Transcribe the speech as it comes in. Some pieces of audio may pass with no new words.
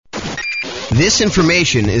This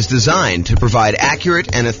information is designed to provide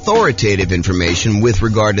accurate and authoritative information with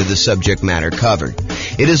regard to the subject matter covered.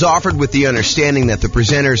 It is offered with the understanding that the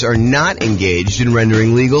presenters are not engaged in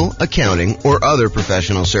rendering legal, accounting, or other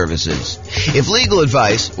professional services. If legal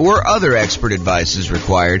advice or other expert advice is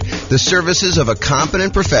required, the services of a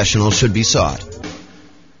competent professional should be sought.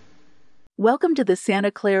 Welcome to the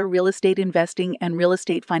Santa Clara Real Estate Investing and Real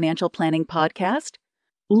Estate Financial Planning Podcast.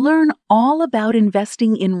 Learn all about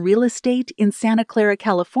investing in real estate in Santa Clara,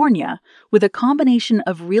 California, with a combination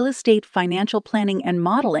of real estate financial planning and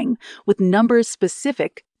modeling with numbers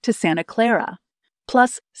specific to Santa Clara,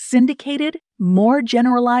 plus syndicated, more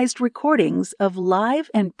generalized recordings of live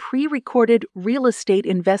and pre-recorded real estate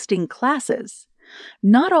investing classes,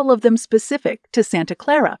 not all of them specific to Santa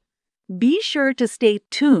Clara. Be sure to stay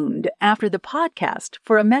tuned after the podcast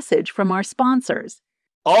for a message from our sponsors.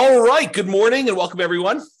 All right. Good morning and welcome,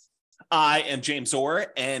 everyone. I am James Orr,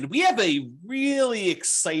 and we have a really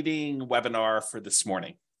exciting webinar for this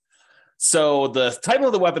morning. So the title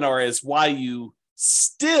of the webinar is why you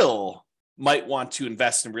still might want to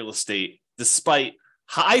invest in real estate despite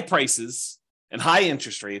high prices and high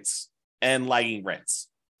interest rates and lagging rents.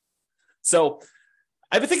 So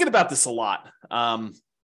I've been thinking about this a lot.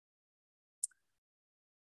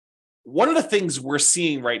 One of the things we're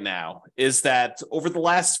seeing right now is that over the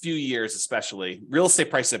last few years, especially, real estate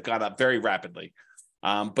prices have gone up very rapidly.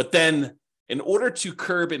 But then in order to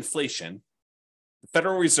curb inflation, the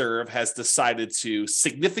Federal Reserve has decided to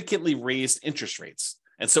significantly raise interest rates.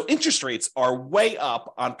 And so interest rates are way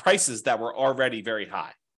up on prices that were already very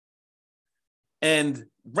high. And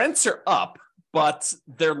rents are up, but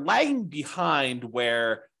they're lagging behind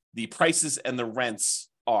where the prices and the rents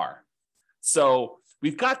are. So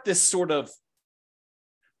we've got this sort of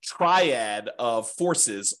triad of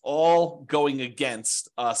forces all going against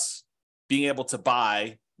us being able to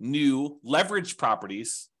buy new leveraged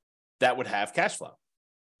properties that would have cash flow.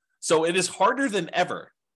 So it is harder than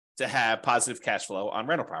ever to have positive cash flow on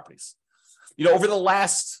rental properties. You know, over the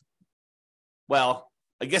last, well,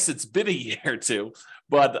 I guess it's been a year or two,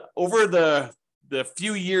 but over the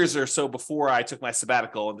few years or so before I took my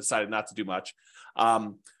sabbatical and decided not to do much,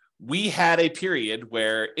 we had a period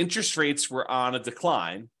where interest rates were on a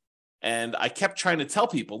decline, and I kept trying to tell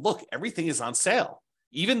people, look, everything is on sale.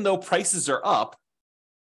 Even though prices are up,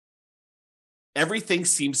 everything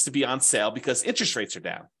seems to be on sale because interest rates are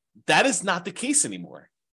down. That is not the case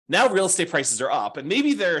anymore. Now real estate prices are up, and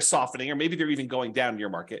maybe they're softening, or maybe they're even going down in your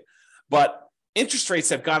market, but interest rates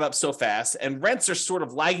have gone up so fast and rents are sort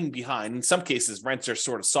of lagging behind. In some cases, rents are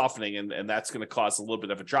sort of softening, and that's going to cause a little bit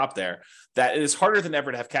of a drop there, that it is harder than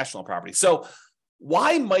ever to have cash flow on property. So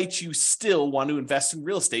why might you still want to invest in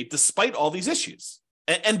real estate despite all these issues?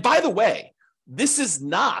 And by the way, this is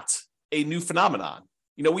not a new phenomenon.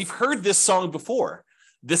 You know, we've heard this song before,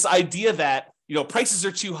 this idea that, you know, prices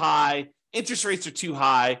are too high, interest rates are too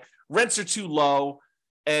high, rents are too low,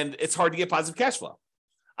 and it's hard to get positive cash flow.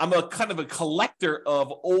 I'm a kind of a collector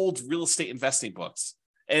of old real estate investing books.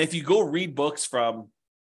 And if you go read books from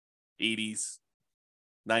 80s,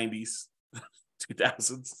 90s,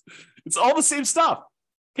 2000s, it's all the same stuff.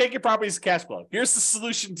 Can't get properties to cash flow. Here's the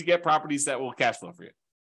solution to get properties that will cash flow for you.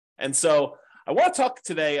 And so I want to talk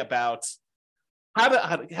today about how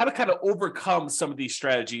to kind of overcome some of these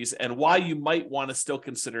strategies and why you might want to still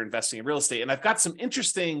consider investing in real estate. And I've got some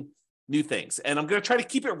interesting new things. And I'm going to try to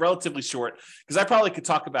keep it relatively short because I probably could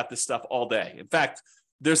talk about this stuff all day. In fact,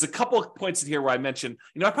 there's a couple of points in here where I mentioned,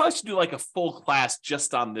 you know, I probably should do like a full class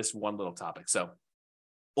just on this one little topic. So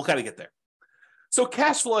we'll kind of get there. So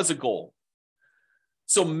cash flow as a goal.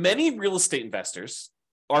 So many real estate investors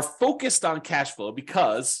are focused on cash flow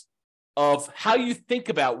because of how you think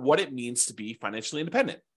about what it means to be financially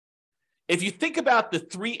independent. If you think about the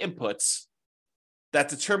three inputs that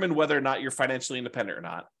determine whether or not you're financially independent or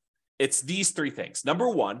not, it's these three things. Number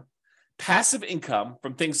one, passive income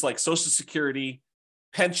from things like Social Security,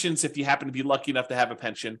 pensions, if you happen to be lucky enough to have a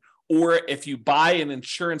pension, or if you buy an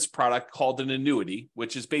insurance product called an annuity,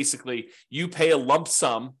 which is basically you pay a lump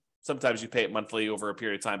sum. Sometimes you pay it monthly over a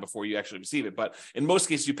period of time before you actually receive it. But in most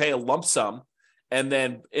cases, you pay a lump sum. And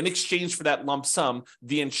then in exchange for that lump sum,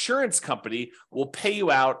 the insurance company will pay you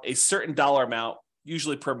out a certain dollar amount,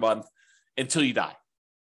 usually per month, until you die.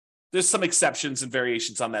 There's some exceptions and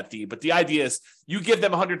variations on that fee, but the idea is you give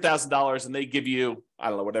them $100,000 and they give you, I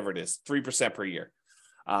don't know, whatever it is, 3% per year.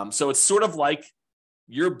 So it's sort of like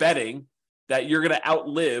you're betting that you're going to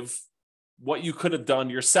outlive what you could have done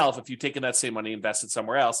yourself if you'd taken that same money, invested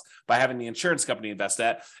somewhere else by having the insurance company invest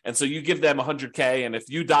that. And so you give them $100K, and if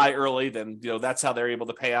you die early, then that's how they're able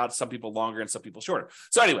to pay out. Some people longer and some people shorter.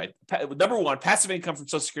 So anyway, number one, passive income from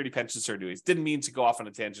Social Security, pensions, or annuities. Didn't mean to go off on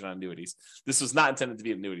a tangent on annuities. This was not intended to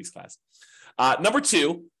be an annuities class. Number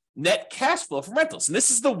two, net cash flow from rentals. And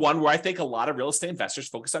this is the one where I think a lot of real estate investors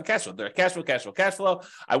focus on cash flow. They're cash flow, cash flow, cash flow.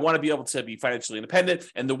 I want to be able to be financially independent.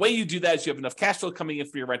 And the way you do that is you have enough cash flow coming in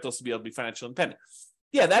for your rentals to be able to be financially independent.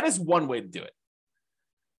 Yeah, that is one way to do it.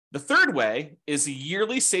 The third way is a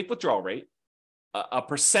yearly safe withdrawal rate, a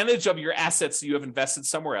percentage of your assets that you have invested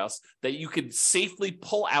somewhere else that you can safely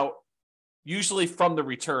pull out, usually from the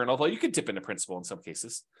return, although you can dip into principal in some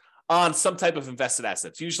cases, on some type of invested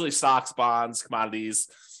assets, usually stocks, bonds, commodities.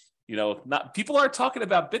 People aren't talking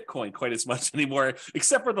about Bitcoin quite as much anymore,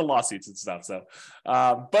 except for the lawsuits and stuff. So,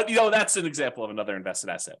 but that's an example of another invested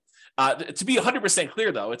asset. To be 100%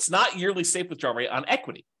 clear, though, it's not yearly safe withdrawal rate on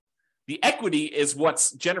equity. The equity is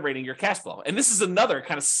what's generating your cash flow. And this is another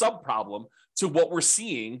kind of sub problem to what we're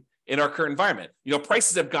seeing in our current environment.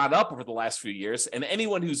 Prices have gone up over the last few years, and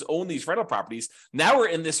anyone who's owned these rental properties, now we're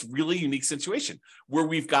in this really unique situation where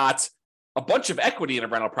we've got a bunch of equity in a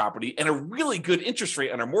rental property and a really good interest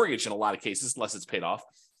rate on our mortgage in a lot of cases, unless it's paid off.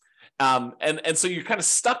 And so you're kind of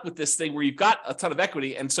stuck with this thing where you've got a ton of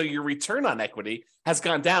equity, and so your return on equity has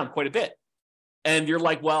gone down quite a bit. And you're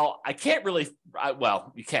like, well, I can't really,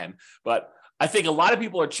 well, you can, but I think a lot of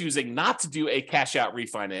people are choosing not to do a cash out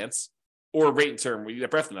refinance or rate and term. You're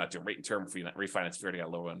definitely not doing rate and term refinance if you already got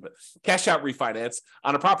a low one, but cash out refinance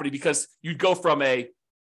on a property, because you'd go from a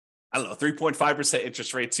 3.5%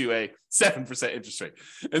 interest rate to a 7% interest rate.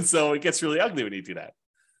 And so it gets really ugly when you do that.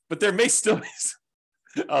 But there may still be,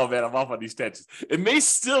 oh man, I'm off on these tangents. It may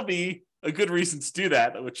still be a good reason to do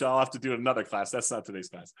that, which I'll have to do in another class. That's not today's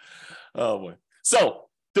class. Oh boy. So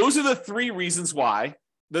those are the three reasons why.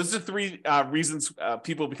 Those are three reasons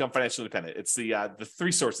people become financially independent. It's the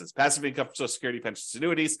three sources: passive income, Social Security, pensions,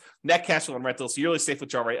 annuities, net cash flow on rentals, yearly safe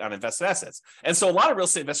withdrawal rate on invested assets. And so a lot of real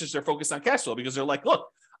estate investors are focused on cash flow because they're like, look,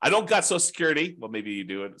 I don't got Social Security. Well, maybe you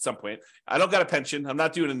do at some point. I don't got a pension. I'm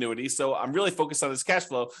not doing annuity. So I'm really focused on this cash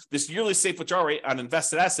flow, this yearly safe withdrawal rate on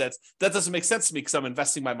invested assets. That doesn't make sense to me because I'm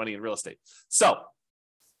investing my money in real estate. So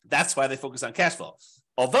that's why they focus on cash flow.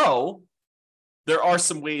 Although there are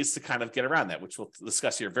some ways to kind of get around that, which we'll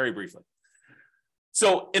discuss here very briefly.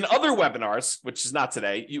 So in other webinars, which is not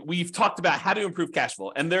today, we've talked about how to improve cash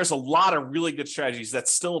flow. And there's a lot of really good strategies that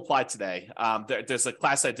still apply today. There's a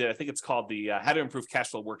class I did, I think it's called the How to Improve Cash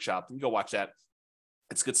Flow Workshop. You can go watch that.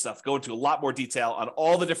 It's good stuff. Go into a lot more detail on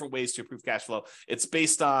all the different ways to improve cash flow. It's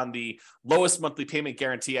based on the lowest monthly payment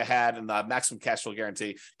guarantee I had and the maximum cash flow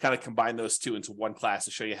guarantee, kind of combine those two into one class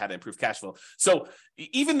to show you how to improve cash flow. So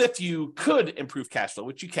even if you could improve cash flow,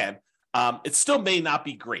 which you can, it still may not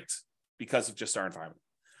be great because of just our environment.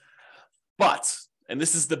 But, and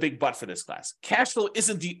this is the big but for this class, cash flow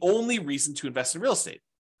isn't the only reason to invest in real estate.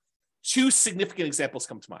 Two significant examples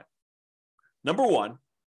come to mind. Number one,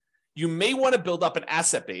 you may want to build up an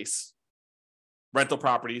asset base, rental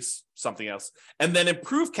properties, something else, and then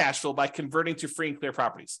improve cash flow by converting to free and clear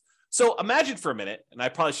properties. So imagine for a minute, and I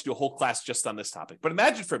probably should do a whole class just on this topic, but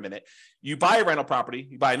imagine for a minute, you buy a rental property,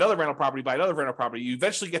 you buy another rental property, buy another rental property, you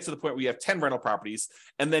eventually get to the point where you have 10 rental properties,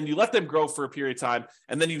 and then you let them grow for a period of time,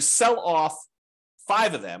 and then you sell off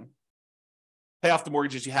 5 of them, pay off the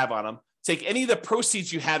mortgages you have on them, take any of the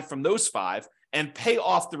proceeds you had from those 5, and pay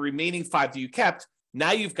off the remaining 5 that you kept.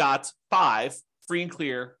 Now you've got 5 free and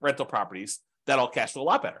clear rental properties that all cash flow a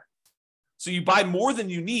lot better. So you buy more than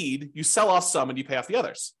you need, you sell off some, and you pay off the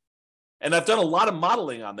others. And I've done a lot of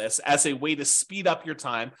modeling on this as a way to speed up your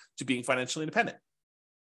time to being financially independent.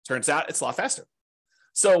 Turns out it's a lot faster.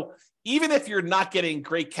 So even if you're not getting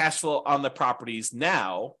great cash flow on the properties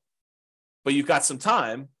now, but you've got some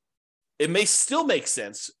time, it may still make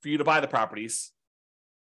sense for you to buy the properties,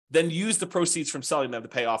 then use the proceeds from selling them to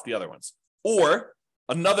pay off the other ones. Or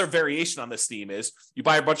another variation on this theme is you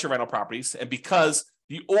buy a bunch of rental properties, and because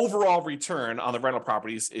the overall return on the rental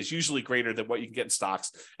properties is usually greater than what you can get in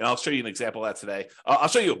stocks, and I'll show you an example of that today. I'll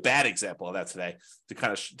show you a bad example of that today to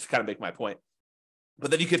kind of make my point.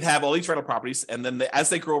 But then you could have all these rental properties, and then as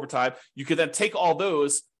they grow over time, you could then take all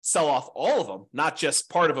those, sell off all of them, not just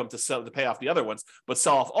part of them to pay off the other ones, but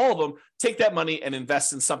sell off all of them, take that money and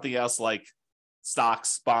invest in something else like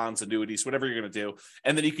stocks, bonds, annuities, whatever you're going to do.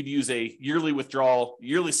 And then you could use a yearly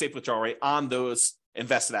safe withdrawal rate on those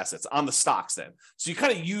invested assets, on the stocks then. So you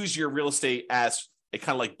kind of use your real estate as a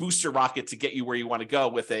kind of like booster rocket to get you where you want to go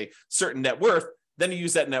with a certain net worth. Then you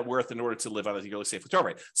use that net worth in order to live on a yearly safe withdrawal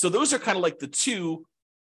rate. So those are kind of like the two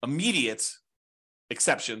immediate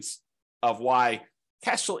exceptions of why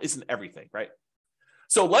cash flow isn't everything, right?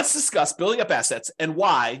 So let's discuss building up assets and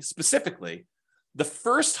why specifically the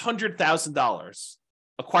first $100,000,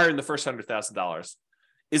 acquiring the first $100,000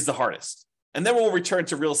 is the hardest. And then we'll return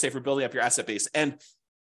to real estate for building up your asset base. And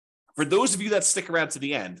for those of you that stick around to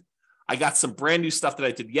the end, I got some brand new stuff that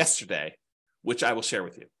I did yesterday, which I will share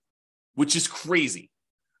with you, which is crazy.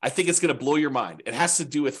 I think it's going to blow your mind. It has to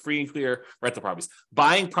do with free and clear rental properties,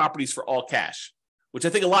 buying properties for all cash, which I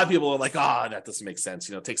think a lot of people are like, that doesn't make sense.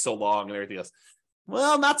 It takes so long and everything else.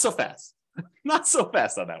 Well, not so fast. Not so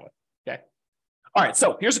fast on that one. Okay. All right.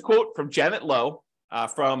 So here's a quote from Janet Lowe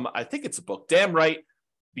from, I think it's a book, Damn Right,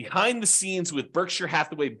 Behind the Scenes with Berkshire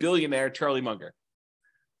Hathaway billionaire Charlie Munger.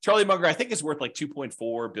 Charlie Munger, I think, is worth like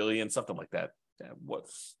 $2.4 billion, something like that.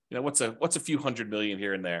 What's a few $100 million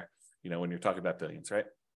here and there, when you're talking about billions, right?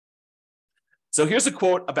 So here's a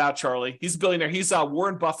quote about Charlie. He's a billionaire. He's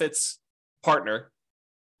Warren Buffett's partner.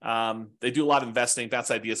 They do a lot of investing, bounce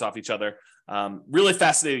ideas off each other. Really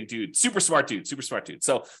fascinating dude, super smart dude.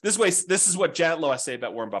 So this is what Janet Lowe has to say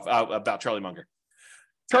about Warren Buffett, about Charlie Munger.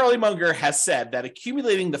 Charlie Munger has said that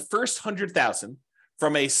accumulating the first 100,000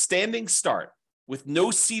 from a standing start with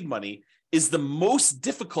no seed money is the most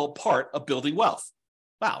difficult part of building wealth.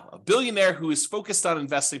 Wow, a billionaire who is focused on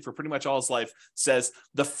investing for pretty much all his life says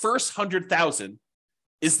the first 100,000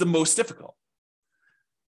 is the most difficult.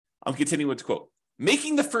 I'm continuing with the quote.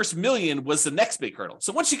 Making the first million was the next big hurdle.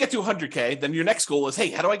 So once you get to 100K, then your next goal is,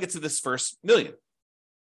 hey, how do I get to this first million?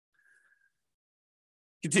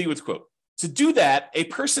 Continue with the quote. To do that, a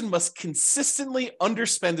person must consistently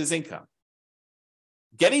underspend his income.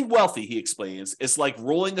 Getting wealthy, he explains, is like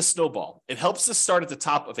rolling a snowball. It helps to start at the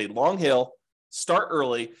top of a long hill, start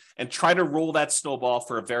early, and try to roll that snowball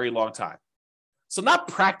for a very long time. So not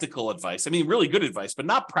practical advice. I mean, really good advice, but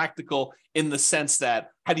not practical in the sense that,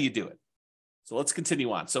 how do you do it? So let's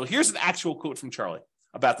continue on. So here's an actual quote from Charlie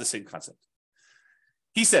about the same concept.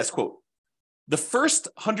 He says, quote, the first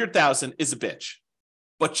 100,000 is a bitch,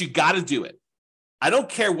 but you got to do it. I don't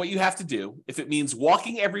care what you have to do. If it means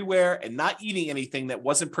walking everywhere and not eating anything that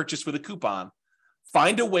wasn't purchased with a coupon,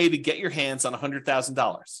 find a way to get your hands on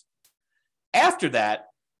 $100,000. After that,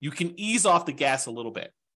 you can ease off the gas a little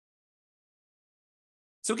bit.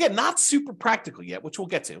 So again, not super practical yet, which we'll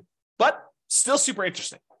get to, but still super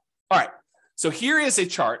interesting. All right. So here is a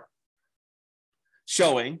chart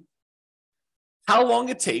showing how long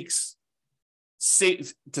it takes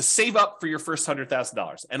to save up for your first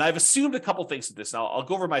 $100,000. And I've assumed a couple things with this. Now I'll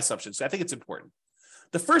go over my assumptions. I think it's important.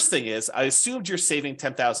 The first thing is I assumed you're saving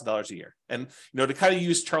 $10,000 a year. And to kind of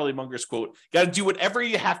use Charlie Munger's quote, you got to do whatever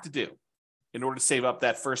you have to do in order to save up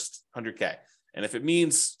that first 100K. And if it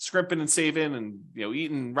means scrimping and saving and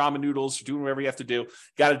eating ramen noodles, doing whatever you have to do,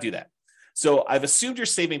 got to do that. So I've assumed you're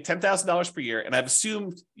saving $10,000 per year, and I've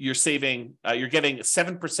assumed you're getting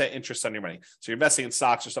 7% interest on your money. So you're investing in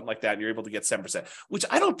stocks or something like that, and you're able to get 7%, which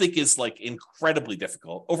I don't think is like incredibly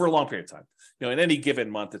difficult over a long period of time. In any given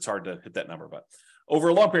month, it's hard to hit that number, but over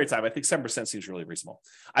a long period of time, I think 7% seems really reasonable.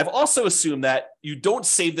 I've also assumed that you don't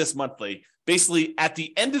save this monthly. Basically, at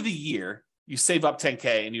the end of the year, you save up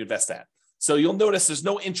 10K and you invest that. So you'll notice there's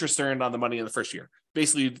no interest earned on the money in the first year.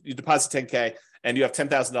 Basically, you deposit 10K and you have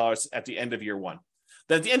 $10,000 at the end of year one.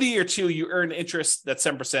 Then at the end of year two, you earn interest that's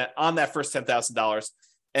 7% on that first $10,000,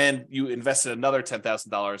 and you invested another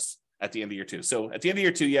 $10,000 at the end of year two. So at the end of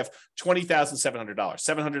year two, you have $20,700.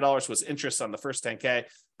 $700 was interest on the first 10K,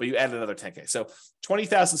 but you added another 10K. So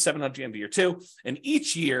 $20,700 at the end of year two. And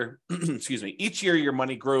each year, each year your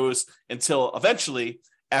money grows until eventually,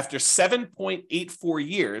 after 7.84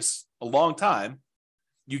 years, a long time,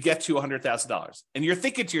 you get to $100,000. And you're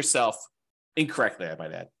thinking to yourself, incorrectly, I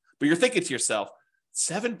might add, but you're thinking to yourself,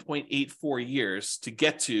 7.84 years to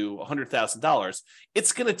get to $100,000.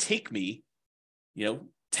 It's going to take me,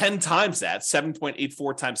 10 times that,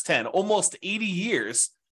 7.84 times 10, almost 80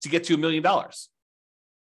 years to get to $1 million.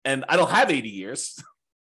 And I don't have 80 years.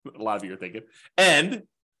 A lot of you are thinking. And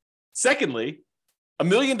secondly, $1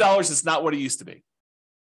 million is not what it used to be.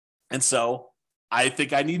 And so I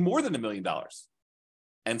think I need more than $1 million.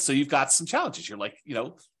 And so you've got some challenges. You're like,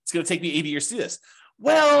 it's going to take me 80 years to do this.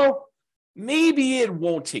 Well, maybe it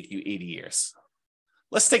won't take you 80 years.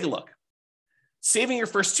 Let's take a look. Saving your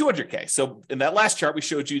first 200K. So in that last chart, we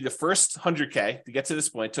showed you the first 100K to get to this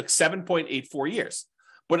point took 7.84 years.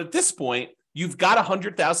 But at this point, you've got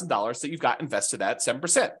 $100,000 that you've got invested at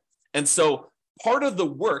 7%. And so part of the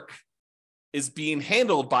work is being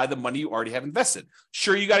handled by the money you already have invested.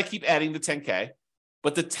 Sure, you got to keep adding the 10K,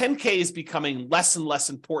 but the 10K is becoming less and less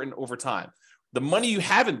important over time. The money you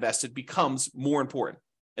have invested becomes more important.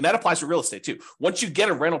 And that applies for real estate too. Once you get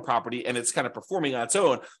a rental property and it's kind of performing on its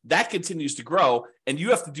own, that continues to grow and you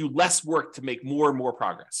have to do less work to make more and more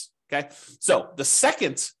progress. Okay. So the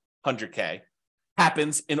second 100K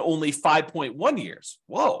happens in only 5.1 years.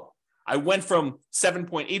 Whoa. I went from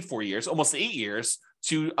 7.84 years, almost 8 years,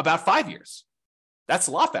 to about 5 years. That's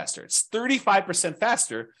a lot faster. It's 35%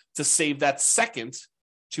 faster to save that second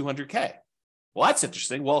 200K. Well, that's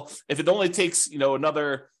interesting. Well, if it only takes,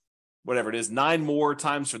 another, whatever it is, 9 more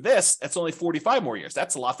times for this, that's only 45 more years.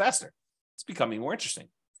 That's a lot faster. It's becoming more interesting.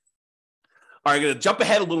 All right, I'm going to jump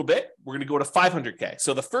ahead a little bit. We're going to go to 500K.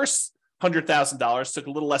 So the first $100,000 took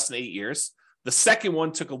a little less than 8 years. The second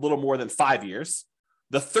one took a little more than 5 years.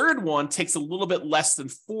 The third one takes a little bit less than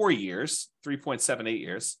 4 years, 3.78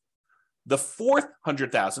 years. The fourth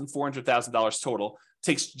 $400,000 total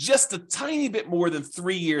takes just a tiny bit more than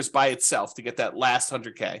 3 years by itself to get that last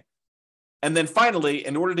 100K. And then finally,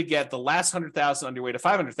 in order to get the last 100,000 on your way to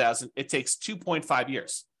 500,000, it takes 2.5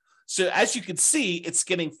 years. So as you can see, it's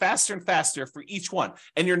getting faster and faster for each one.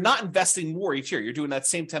 And you're not investing more each year. You're doing that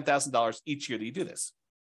same $10,000 each year that you do this.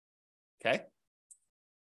 Okay.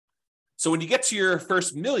 So when you get to your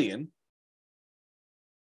first million,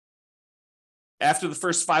 after the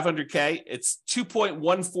first 500K, it's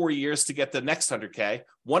 2.14 years to get the next 100K,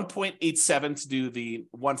 1.87 to do the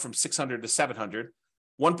one from 600 to 700,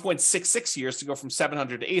 1.66 years to go from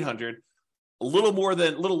 700 to 800, a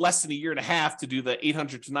little less than a year and a half to do the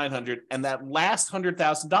 800 to 900, and that last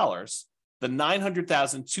 $100,000, the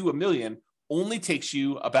 900,000 to a million, only takes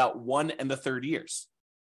you about 1 1/3 years,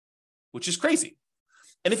 which is crazy.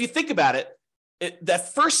 And if you think about it,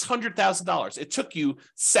 that first $100,000, it took you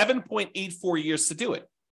 7.84 years to do it.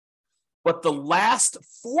 But the last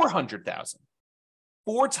 400,000,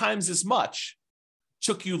 4 times as much,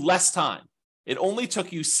 took you less time. It only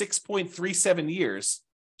took you 6.37 years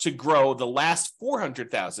to grow the last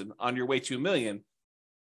 400,000 on your way to a million,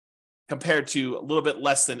 compared to a little bit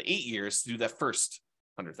less than 8 years to do that first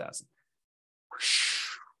 100,000.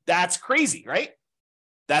 That's crazy, right?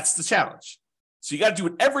 That's the challenge. So you got to do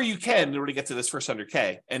whatever you can in order to get to this first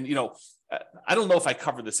 100K. And, I don't know if I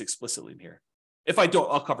covered this explicitly in here. If I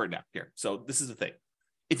don't, I'll cover it now here. So this is the thing.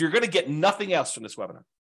 If you're going to get nothing else from this webinar,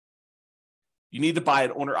 you need to buy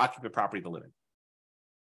an owner-occupant property to live in.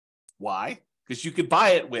 Why? Because you could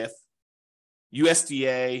buy it with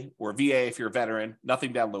USDA or VA if you're a veteran,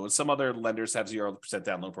 nothing down loan. Some other lenders have 0%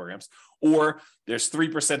 down loan programs, or there's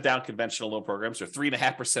 3% down conventional loan programs or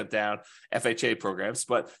 3.5% down FHA programs.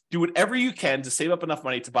 But do whatever you can to save up enough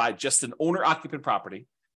money to buy just an owner-occupant property,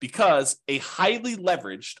 because a highly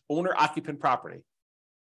leveraged owner-occupant property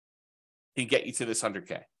can get you to this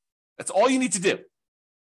 100K. That's all you need to do.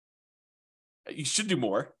 You should do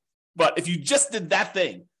more, but if you just did that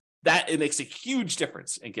thing, it makes a huge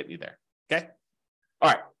difference in getting you there. Okay. All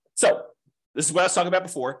right. So this is what I was talking about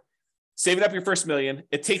before. Saving up your first million.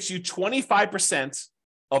 It takes you 25%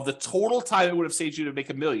 of the total time it would have saved you to make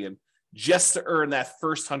a million just to earn that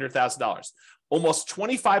first $100,000. Almost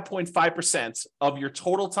 25.5% of your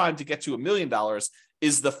total time to get to $1 million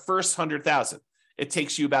is the first 100,000. It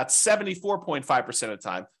takes you about 74.5% of the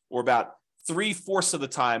time, or about 3/4 of the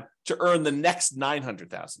time, to earn the next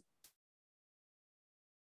 900,000.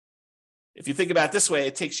 If you think about it this way,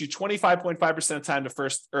 it takes you 25.5% of time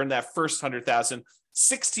to earn that first 100,000,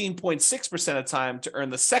 16.6% of time to earn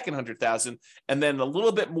the second 100,000, and then a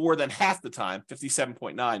little bit more than half the time,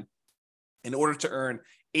 57.9, in order to earn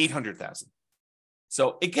 800,000.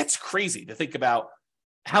 So it gets crazy to think about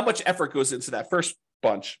how much effort goes into that first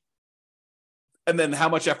bunch, and then how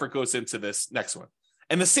much effort goes into this next one.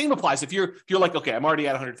 And the same applies if you're like, okay, I'm already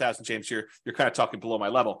at 100,000, James. You're kind of talking below my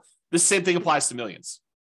level. This same thing applies to millions.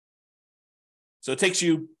 So it takes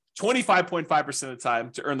you 25.5% of the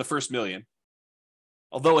time to earn the first million,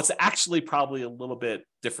 although it's actually probably a little bit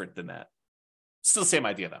different than that. Still the same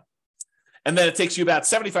idea, though. And then it takes you about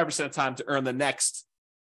 75% of the time to earn the next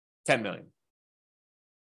 10 million.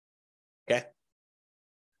 Okay?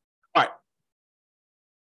 All right.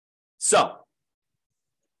 So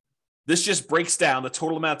this just breaks down the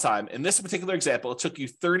total amount of time. In this particular example, it took you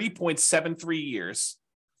 30.73 years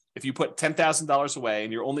if you put $10,000 away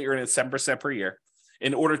and you're only earning 7% per year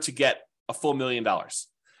in order to get a full $1 million.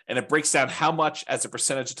 And it breaks down how much as a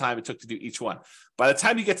percentage of time it took to do each one. By the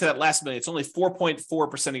time you get to that last million, it's only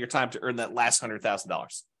 4.4% of your time to earn that last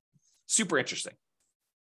 $100,000. Super interesting.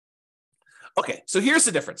 Okay, so here's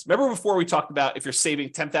the difference. Remember before we talked about if you're saving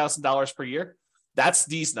 $10,000 per year? That's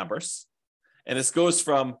these numbers. And this goes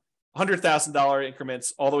from $100,000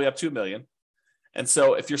 increments all the way up to $1 million. And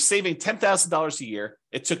so if you're saving $10,000 a year,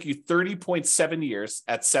 it took you 30.7 years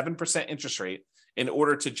at 7% interest rate in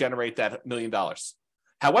order to generate that $1 million.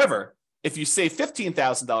 However, if you save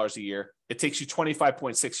 $15,000 a year, it takes you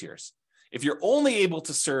 25.6 years. If you're only able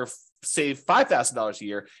to save $5,000 a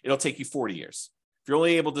year, it'll take you 40 years. If you're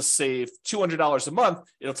only able to save $200 a month,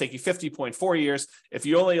 it'll take you 50.4 years. If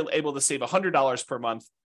you're only able to save $100 per month,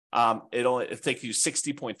 it'll take you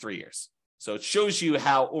 60.3 years. So it shows you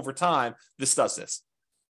how over time this does this.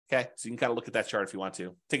 Okay, so you can kind of look at that chart if you want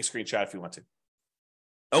to. Take a screenshot if you want to.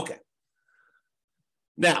 Okay.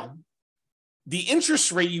 Now, the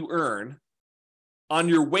interest rate you earn on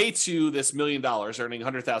your way to this $1 million, earning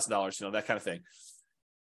 $100,000, that kind of thing,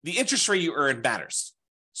 the interest rate you earn matters.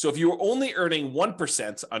 So if you're only earning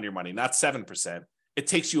 1% on your money, not 7%, it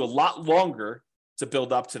takes you a lot longer to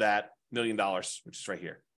build up to that $1 million, which is right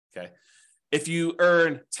here. Okay. If you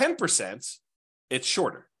earn 10%, it's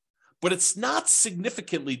shorter, but it's not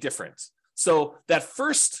significantly different. So that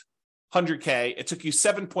first 100K, it took you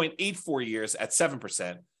 7.84 years at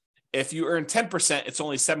 7%. If you earn 10%, it's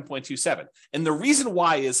only 7.27. And the reason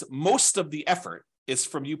why is most of the effort is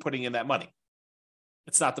from you putting in that money.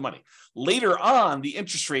 It's not the money. Later on, the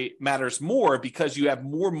interest rate matters more because you have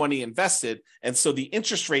more money invested. And so the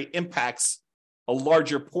interest rate impacts a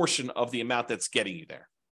larger portion of the amount that's getting you there.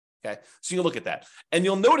 Okay, so you look at that. And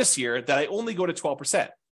you'll notice here that I only go to 12%.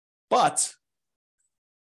 But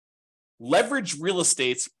leverage real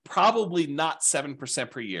estate's probably not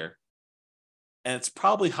 7% per year. And it's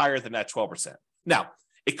probably higher than that 12%. Now,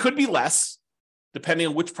 it could be less, depending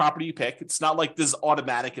on which property you pick. It's not like this is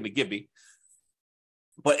automatic and a give me.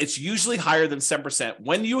 But it's usually higher than 7%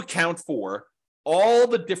 when you account for all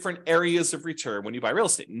the different areas of return when you buy real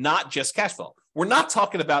estate, not just cash flow. We're not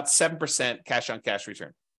talking about 7% cash on cash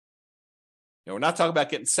return. We're not talking about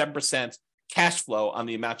getting 7% cash flow on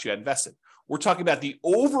the amount you had invested. We're talking about the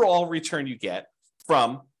overall return you get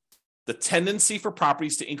from the tendency for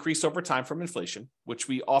properties to increase over time from inflation, which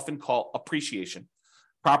we often call appreciation.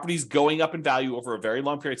 Properties going up in value over a very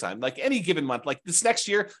long period of time, like any given month, like this next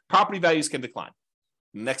year, property values can decline.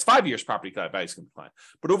 In the next 5 years, property values can decline.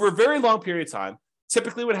 But over a very long period of time,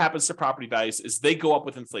 typically what happens to property values is they go up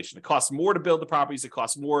with inflation. It costs more to build the properties. It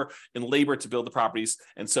costs more in labor to build the properties.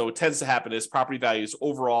 And so what tends to happen is property values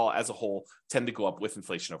overall as a whole tend to go up with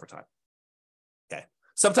inflation over time. Okay.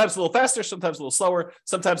 Sometimes a little faster, sometimes a little slower.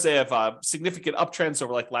 Sometimes they have significant uptrends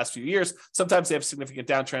over like the last few years. Sometimes they have significant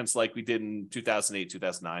downtrends like we did in 2008,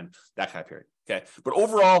 2009, that kind of period. Okay. But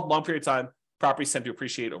overall, long period of time, properties tend to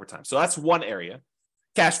appreciate over time. So that's one area.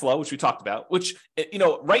 Cash flow, which we talked about, which,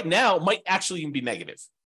 right now might actually even be negative.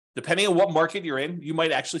 Depending on what market you're in, you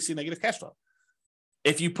might actually see negative cash flow.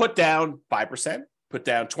 If you put down 5%, put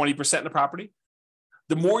down 20% in a property,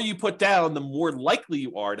 the more you put down, the more likely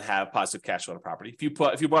you are to have positive cash flow on a property. If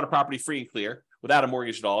you bought a property free and clear without a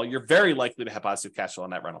mortgage at all, you're very likely to have positive cash flow on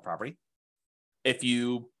that rental property. If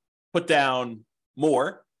you put down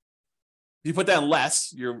more, if you put down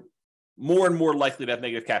less, you're more and more likely to have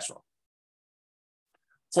negative cash flow.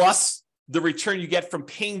 Plus the return you get from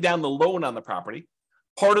paying down the loan on the property.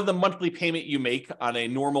 Part of the monthly payment you make on a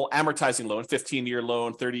normal amortizing loan, 15-year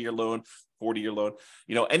loan, 30-year loan, 40-year loan,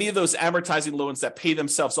 any of those amortizing loans that pay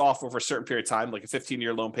themselves off over a certain period of time, like a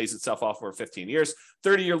 15-year loan pays itself off over 15 years,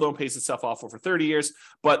 30-year loan pays itself off over 30 years.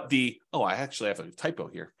 But I actually have a typo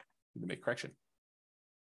here. I need to make a correction.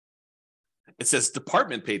 It says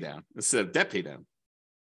department pay down instead of debt pay down.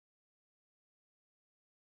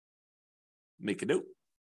 Make a note.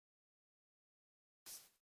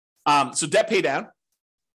 So debt pay down,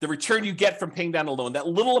 the return you get from paying down a loan, that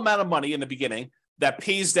little amount of money in the beginning that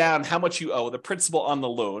pays down how much you owe, the principal on the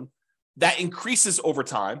loan, that increases over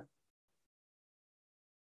time.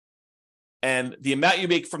 And the amount you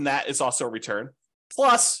make from that is also a return.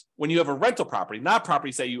 Plus, when you have a rental property, not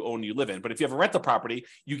properties that you own, you live in, but if you have a rental property,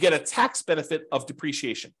 you get a tax benefit of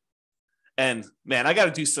depreciation. And man, I got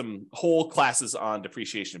to do some whole classes on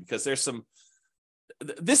depreciation because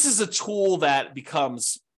this is a tool that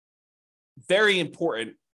becomes very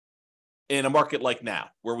important in a market like now,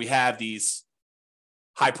 where we have these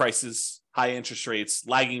high prices, high interest rates,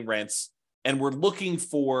 lagging rents, and we're looking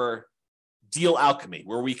for deal alchemy,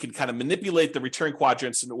 where we can kind of manipulate the return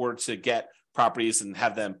quadrants in order to get properties and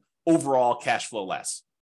have them overall cash flow less.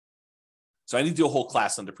 So I need to do a whole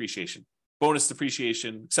class on depreciation, bonus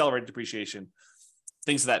depreciation, accelerated depreciation,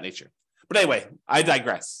 things of that nature. But anyway, I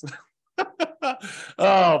digress.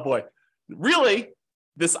 Oh boy. Really,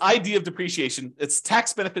 this idea of depreciation, it's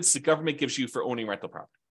tax benefits the government gives you for owning rental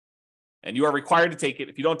property. And you are required to take it.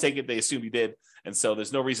 If you don't take it, they assume you did. And so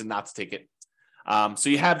there's no reason not to take it. So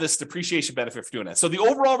you have this depreciation benefit for doing that. So the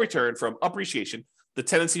overall return from appreciation, the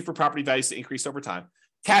tendency for property values to increase over time,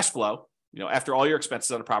 cash flow, after all your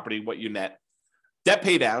expenses on a property, what you net, debt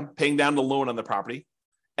pay down, paying down the loan on the property,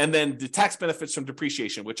 and then the tax benefits from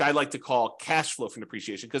depreciation, which I like to call cash flow from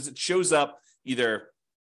depreciation, because it shows up either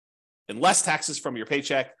in less taxes from your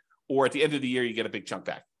paycheck, or at the end of the year, you get a big chunk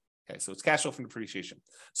back. Okay, so it's cash flow from depreciation.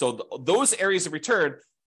 So those areas of return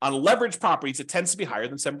on leveraged properties, it tends to be higher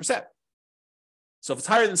than 7%. So if it's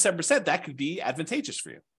higher than 7%, that could be advantageous for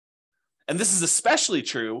you. And this is especially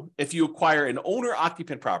true if you acquire an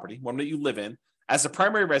owner-occupant property, one that you live in, as a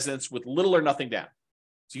primary residence with little or nothing down.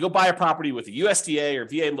 So you go buy a property with a USDA or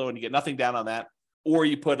VA loan, you get nothing down on that, or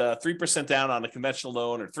you put a 3% down on a conventional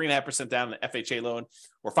loan, or 3.5% down on an FHA loan,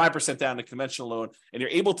 or 5% down on a conventional loan, and you're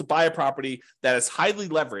able to buy a property that is highly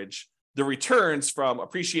leveraged. The returns from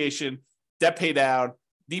appreciation, debt pay down,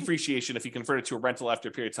 depreciation, if you convert it to a rental after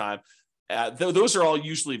a period of time, those are all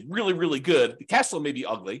usually really, really good. The cash flow may be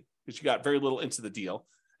ugly because you got very little into the deal.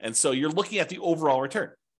 And so you're looking at the overall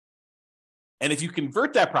return. And if you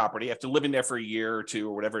convert that property after living there for a year or two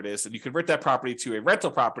or whatever it is, and you convert that property to a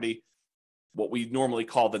rental property, what we normally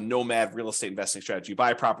call the nomad real estate investing strategy. You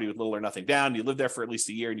buy a property with little or nothing down, you live there for at least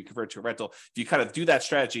a year, and you convert it to a rental. If you kind of do that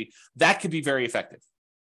strategy, that could be very effective.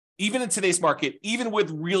 Even in today's market, even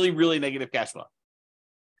with really, really negative cash flow.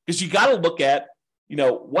 Because you got to look at,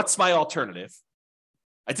 what's my alternative?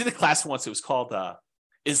 I did a class once, it was called,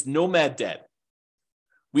 Is Nomad Dead?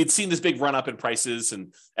 We had seen this big run up in prices,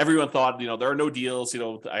 and everyone thought, there are no deals.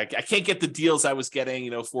 I can't get the deals I was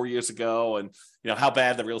getting, 4 years ago, and how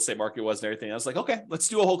bad the real estate market was and everything. I was like, okay, let's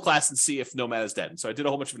do a whole class and see if Nomad is dead. And so I did a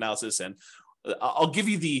whole bunch of analysis, and I'll give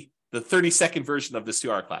you the 30-second version of this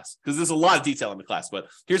 2-hour class, because there's a lot of detail in the class, but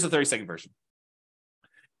here's the 30-second version.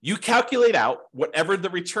 You calculate out whatever the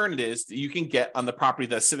return it is that you can get on the property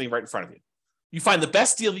that's sitting right in front of you. You find the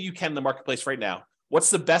best deal that you can in the marketplace right now. What's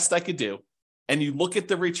the best I could do? And you look at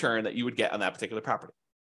the return that you would get on that particular property.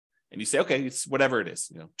 And you say, okay, it's whatever it is,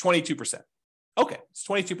 22%. Okay, it's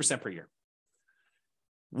 22% per year.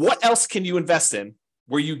 What else can you invest in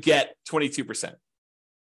where you get 22%?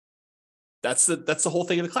 That's the whole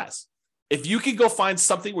thing of the class. If you can go find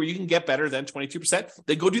something where you can get better than 22%,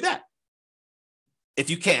 then go do that. If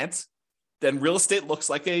you can't, then real estate looks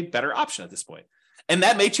like a better option at this point. And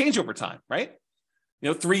that may change over time, right?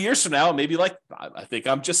 3 years from now, maybe I think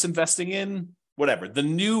I'm just investing in whatever, the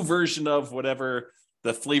new version of whatever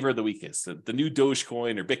the flavor of the week is, the new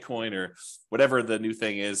Dogecoin or Bitcoin or whatever the new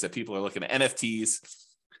thing is that people are looking at, NFTs.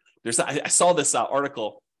 I saw this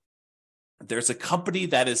article. There's a company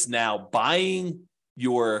that is now buying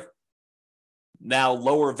your now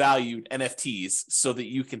lower valued NFTs so that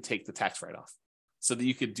you can take the tax write-off, so that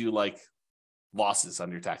you could do losses on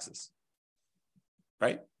your taxes,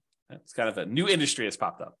 right? It's kind of a new industry that's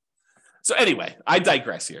popped up. So anyway, I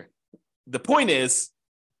digress here. The point is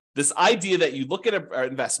this idea that you look at an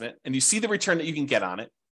investment and you see the return that you can get on it,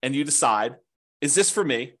 and you decide, is this for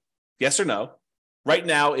me? Yes or no? Right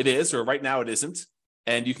now it is, or right now it isn't.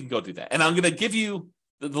 And you can go do that. And I'm going to give you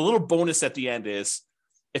the little bonus at the end is,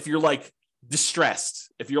 if you're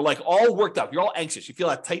distressed, if you're all worked up, you're all anxious, you feel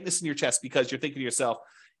that tightness in your chest because you're thinking to yourself,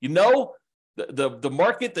 the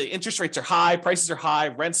market, the interest rates are high, prices are high,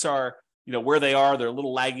 rents are, where they are, they're a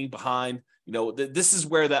little lagging behind. This is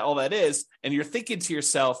where all that is. And you're thinking to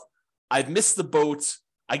yourself, I've missed the boat.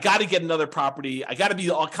 I got to get another property. I got to be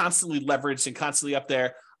all constantly leveraged and constantly up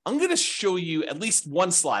there. I'm going to show you at least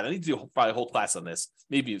one slide. I need to do probably a whole class on this,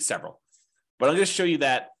 maybe several, but I'm going to show you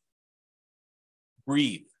that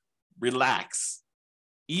breathe, relax.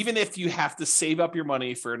 Even if you have to save up your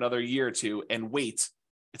money for another year or two and wait,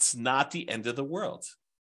 it's not the end of the world.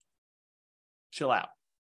 Chill out.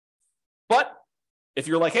 But if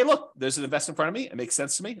you're like, hey, look, there's an investment in front of me, it makes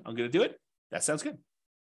sense to me, I'm going to do it, that sounds good.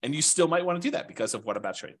 And you still might want to do that because of what I'm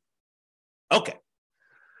about to show you. Okay.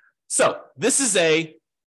 So this is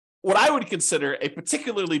what I would consider a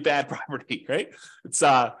particularly bad property, right? It's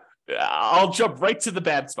I'll jump right to the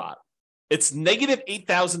bad spot. It's negative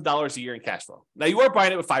 $8,000 a year in cash flow. Now you are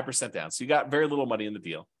buying it with 5% down, so you got very little money in the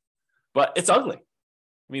deal, but it's ugly.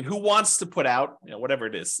 I mean, who wants to put out, whatever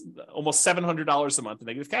it is, almost $700 a month in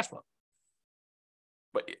negative cash flow?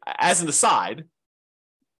 But as an aside,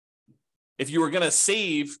 if you were going to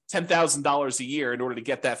save $10,000 a year in order to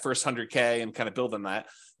get that first 100K and kind of build on that,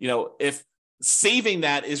 if saving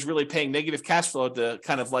that is really paying negative cash flow to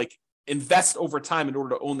kind of invest over time in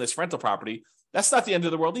order to own this rental property, that's not the end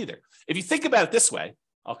of the world either. If you think about it this way,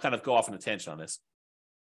 I'll kind of go off on a tangent on this.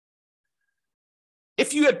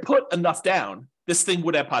 If you had put enough down, this thing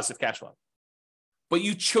would have positive cash flow. But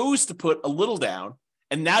you chose to put a little down,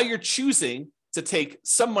 and now you're choosing to take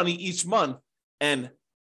some money each month and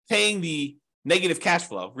paying the negative cash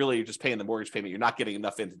flow. Really, you're just paying the mortgage payment. You're not getting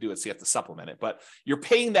enough in to do it, so you have to supplement it. But you're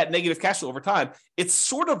paying that negative cash flow over time. It's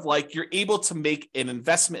sort of like you're able to make an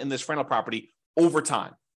investment in this rental property over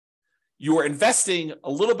time. You are investing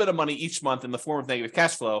a little bit of money each month in the form of negative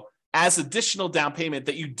cash flow as additional down payment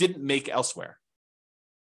that you didn't make elsewhere.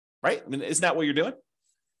 Right? I mean, isn't that what you're doing?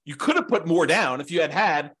 You could have put more down if you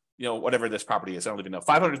had, whatever this property is. I don't even know,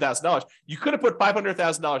 $500,000. You could have put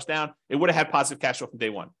 $500,000 down. It would have had positive cash flow from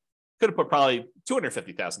day one. Could have put probably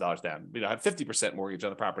 $250,000 down. Had 50% mortgage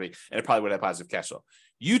on the property, and it probably would have positive cash flow.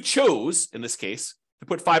 You chose, in this case, to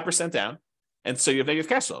put 5% down, and so you have negative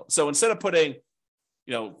cash flow. So instead of putting,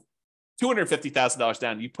 $250,000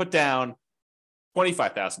 down, you put down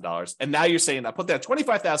 $25,000, and now you're saying, I put down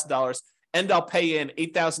 $25,000, and I'll pay in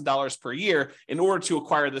 $8,000 per year in order to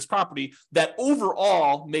acquire this property that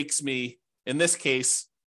overall makes me, in this case,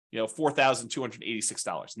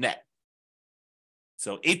 $4,286 net.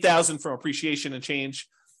 So $8,000 from appreciation and change,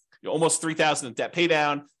 almost $3,000 in debt pay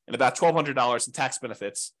down, and about $1,200 in tax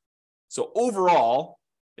benefits. So overall,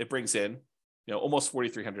 it brings in, almost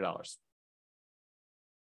 $4,300.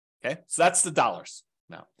 Okay, so that's the dollars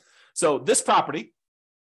now. So this property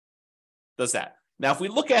does that. Now, if we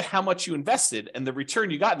look at how much you invested and the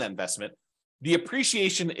return you got in that investment, the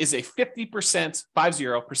appreciation is a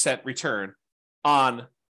 50% return on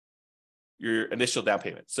your initial down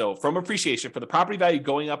payment. So from appreciation, for the property value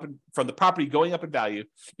going up, from the property going up in value,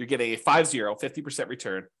 you're getting a 50%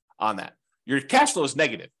 return on that. Your cash flow is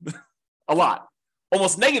negative, a lot,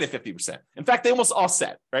 almost negative 50%. In fact, they almost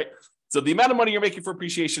offset, right? So the amount of money you're making for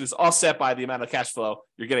appreciation is offset by the amount of cash flow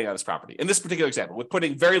you're getting on this property. In this particular example, with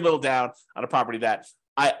putting very little down on a property that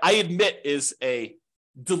I admit is a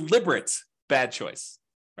deliberate bad choice,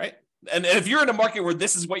 right? And if you're in a market where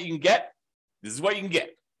this is what you can get, this is what you can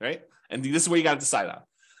get, right? And this is what you got to decide on.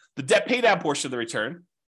 The debt pay down portion of the return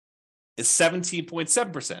is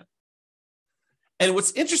 17.7%. And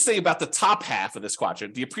what's interesting about the top half of this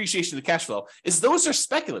quadrant, the appreciation of the cash flow, is those are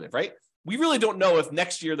speculative, right? We really don't know if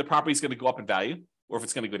next year the property is going to go up in value or if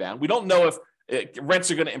it's going to go down. We don't know if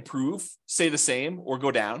rents are going to improve, stay the same, or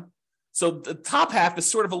go down. So the top half is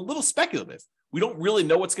sort of a little speculative. We don't really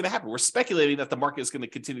know what's going to happen. We're speculating that the market is going to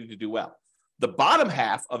continue to do well. The bottom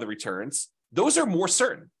half of the returns, those are more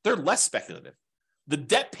certain. They're less speculative. The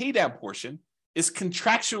debt pay down portion is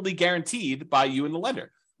contractually guaranteed by you and the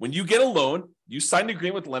lender. When you get a loan, you sign an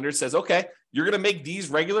agreement with the lender that says, okay, you're going to make these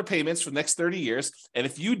regular payments for the next 30 years. And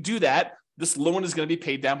if you do that, this loan is going to be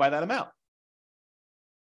paid down by that amount.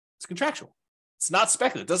 It's contractual. It's not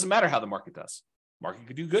speculative. It doesn't matter how the market does. Market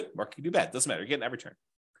could do good, market could do bad. It doesn't matter. You're getting that return.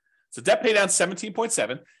 So debt pay down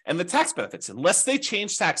 17.7, and the tax benefits, unless they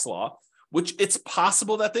change tax law, which it's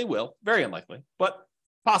possible that they will, very unlikely, but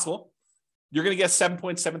possible, you're going to get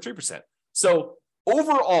 7.73%. So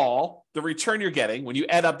overall, the return you're getting when you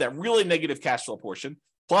add up that really negative cash flow portion,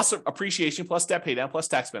 plus appreciation, plus debt pay down, plus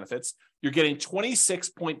tax benefits, you're getting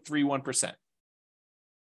 26.31%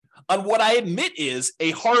 on what I admit is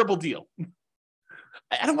a horrible deal.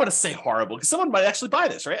 I don't want to say horrible because someone might actually buy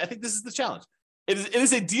this, right? I think this is the challenge. It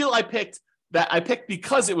is a deal I picked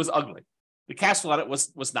because it was ugly. The cash flow on it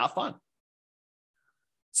was not fun.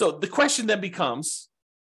 So the question then becomes,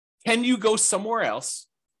 can you go somewhere else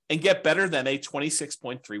and get better than a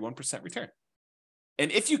 26.31% return?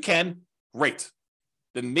 And if you can, great.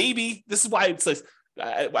 Then maybe this is why it says,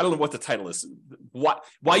 I don't know what the title is,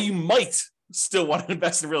 why you might still want to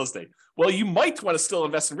invest in real estate. Well, you might want to still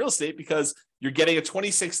invest in real estate because you're getting a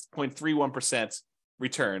 26.31%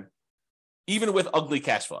 return, even with ugly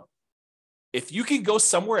cash flow. If you can go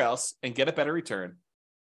somewhere else and get a better return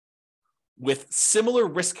with similar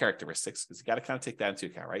risk characteristics, because you got to kind of take that into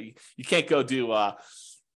account, right? You can't go do, I'm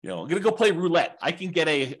going to go play roulette. I can get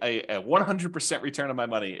a 100% return on my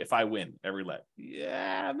money if I win at roulette.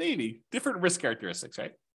 Yeah, maybe. Different risk characteristics,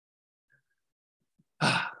 right?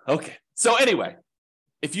 Okay. So anyway,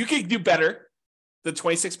 if you can do better than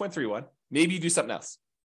 26.31, maybe you do something else.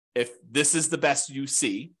 If this is the best you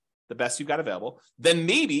see, the best you've got available, then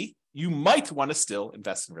maybe you might want to still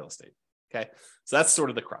invest in real estate. Okay. So that's sort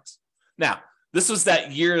of the crux. Now, this was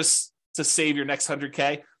that years to save your next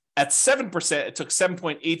 100K. At 7%, it took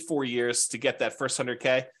 7.84 years to get that first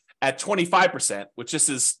 100K. At 25%, which this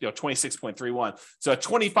is 26.31. So at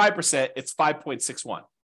 25%, it's 5.61.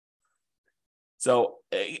 So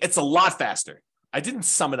it's a lot faster. I didn't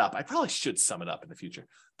sum it up. I probably should sum it up in the future.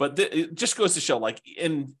 But it just goes to show, like,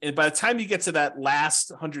 by the time you get to that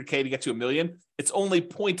last 100K to get to $1 million, it's only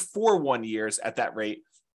 0.41 years at that rate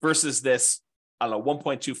versus this, I don't know,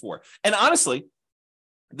 1.24. And honestly,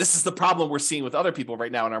 This is the problem we're seeing with other people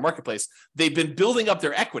right now in our marketplace. They've been building up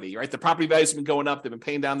their equity, right? The property values have been going up. They've been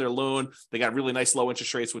paying down their loan. They got really nice low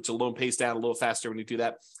interest rates, which the loan pays down a little faster when you do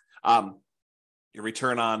that. Your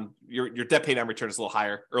return on your debt pay down return is a little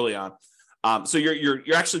higher early on. So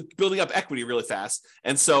you're actually building up equity really fast.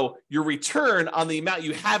 And so your return on the amount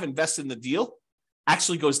you have invested in the deal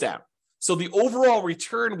actually goes down. So the overall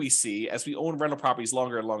return we see as we own rental properties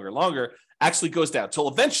longer and longer and longer actually goes down till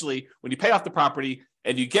eventually when you pay off the property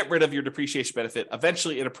and you get rid of your depreciation benefit,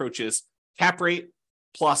 eventually it approaches cap rate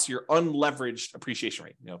plus your unleveraged appreciation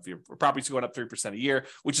rate. If your property's going up 3% a year,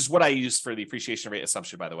 which is what I use for the appreciation rate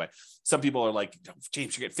assumption, by the way. Some people are like,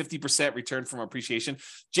 James, you get 50% return from appreciation.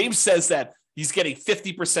 James says that he's getting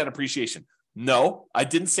 50% appreciation. No, I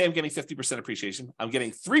didn't say I'm getting 50% appreciation. I'm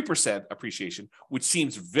getting 3% appreciation, which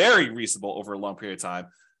seems very reasonable over a long period of time,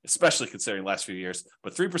 especially considering the last few years.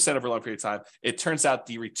 But 3% over a long period of time, it turns out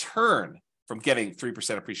the return from getting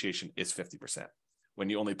 3% appreciation is 50% when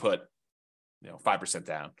you only put 5%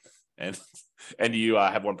 down and you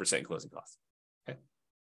have 1% in closing costs. Okay.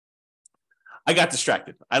 I got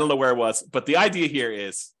distracted. I don't know where it was, but the idea here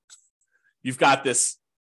is you've got this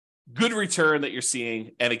good return that you're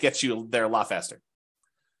seeing, and it gets you there a lot faster.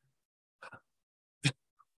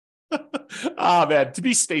 Man, to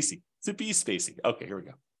be spacey. Okay, here we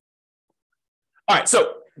go. All right,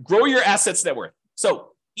 so grow your assets net worth.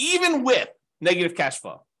 So even with negative cash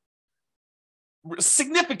flow,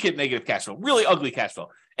 significant negative cash flow, really ugly cash flow,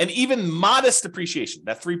 and even modest depreciation,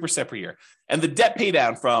 that 3% per year, and the debt pay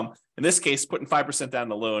down from, in this case, putting 5% down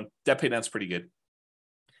the loan, debt pay down is pretty good.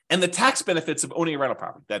 And the tax benefits of owning a rental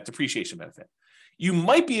property, that depreciation benefit, you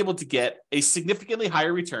might be able to get a significantly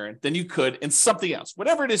higher return than you could in something else.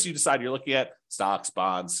 Whatever it is you decide you're looking at, stocks,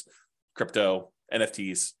 bonds, crypto,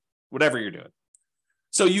 NFTs, whatever you're doing.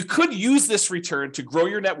 So you could use this return to grow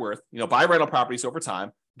your net worth, buy rental properties over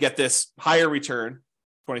time, get this higher return,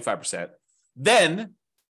 25%. Then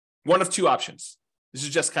one of two options. This is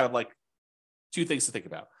just kind of like two things to think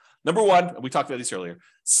about. Number one, and we talked about these earlier,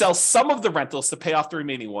 sell some of the rentals to pay off the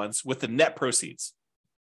remaining ones with the net proceeds.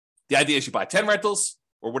 The idea is you buy 10 rentals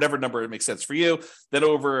or whatever number makes sense for you. Then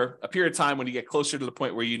over a period of time, when you get closer to the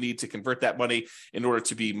point where you need to convert that money in order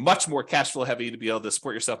to be much more cash flow heavy, to be able to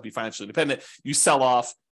support yourself and be financially independent, you sell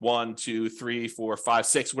off 1, 2, 3, 4, 5,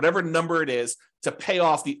 6, whatever number it is to pay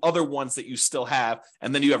off the other ones that you still have.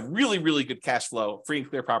 And then you have really, really good cash flow, free and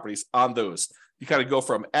clear properties on those. You kind of go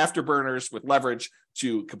from afterburners with leverage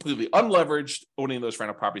to completely unleveraged, owning those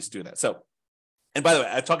rental properties and doing that. So, and by the way,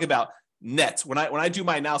 I'm talking about net. When I do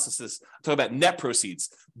my analysis, I'm talking about net proceeds.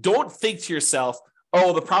 Don't think to yourself,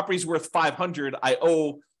 oh, the property's worth 500, I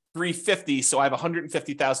owe 350, so I have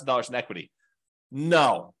 $150,000 in equity.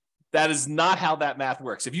 No, that is not how that math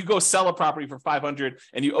works. If you go sell a property for 500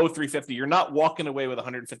 and you owe 350, you're not walking away with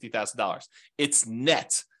 $150,000. It's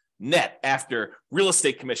net after real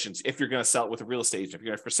estate commissions. If you're going to sell it with a real estate agent, if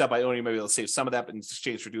you're going to sell by owning, maybe they'll save some of that in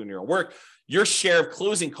exchange for doing your own work. Your share of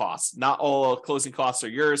closing costs, not all closing costs are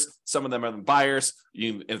yours. Some of them are the buyers.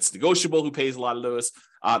 And it's negotiable who pays a lot of those.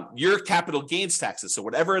 Your capital gains taxes. So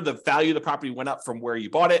whatever the value of the property went up from where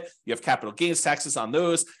you bought it, you have capital gains taxes on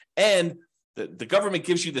those. And the government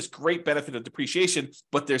gives you this great benefit of depreciation,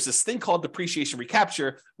 but there's this thing called depreciation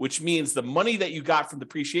recapture, which means the money that you got from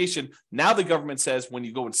depreciation, now the government says when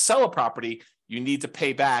you go and sell a property, you need to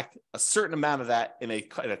pay back a certain amount of that in a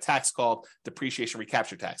tax called depreciation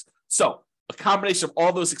recapture tax. So a combination of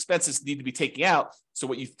all those expenses need to be taken out. So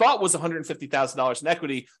what you thought was $150,000 in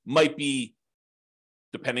equity might be,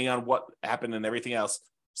 depending on what happened and everything else,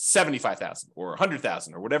 $75,000 or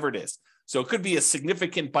 $100,000 or whatever it is. So it could be a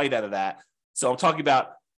significant bite out of that. So I'm talking about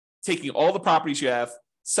taking all the properties you have,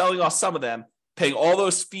 selling off some of them, paying all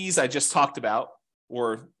those fees I just talked about,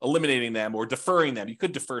 or eliminating them or deferring them. You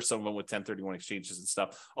could defer some of them with 1031 exchanges and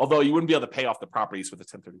stuff, although you wouldn't be able to pay off the properties with a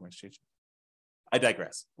 1031 exchange. I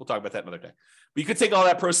digress. We'll talk about that another day. But you could take all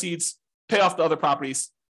that proceeds, pay off the other properties,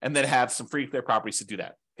 and then have some free clear properties to do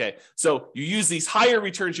that. Okay. So you use these higher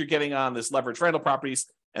returns you're getting on this leveraged rental properties,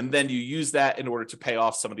 and then you use that in order to pay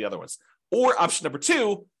off some of the other ones. Or option number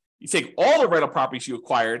two, you take all the rental properties you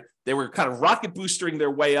acquired, they were kind of rocket boostering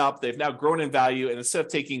their way up. They've now grown in value. And instead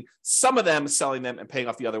of taking some of them, selling them and paying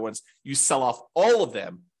off the other ones, you sell off all of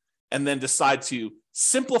them and then decide to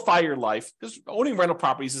simplify your life, because owning rental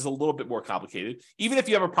properties is a little bit more complicated. Even if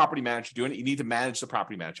you have a property manager doing it, you need to manage the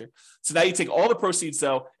property manager. So now you take all the proceeds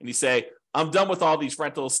though, and you say, I'm done with all these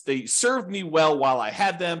rentals. They served me well while I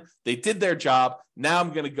had them. They did their job. Now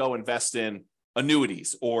I'm going to go invest in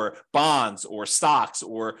annuities or bonds or stocks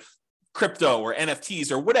or crypto or NFTs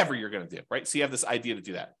or whatever you're going to do, right? So you have this idea to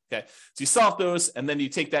do that, okay? So you sell off those, and then you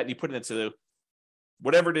take that and you put it into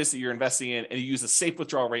whatever it is that you're investing in, and you use a safe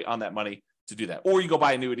withdrawal rate on that money to do that. Or you go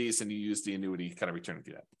buy annuities and you use the annuity kind of return to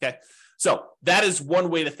do that. Okay. So that is one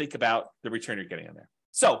way to think about the return you're getting on there.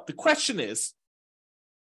 So the question is,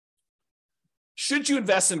 should you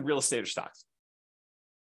invest in real estate or stocks?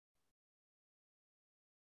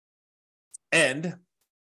 And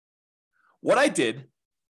what I did,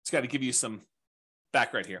 it's got to give you some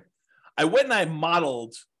background here. I went and I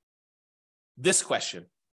modeled this question.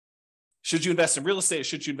 Should you invest in real estate or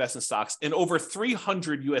should you invest in stocks in over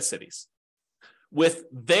 300 US cities with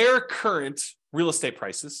their current real estate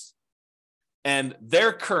prices and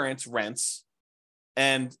their current rents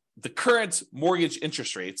and the current mortgage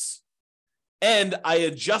interest rates. And I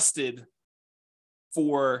adjusted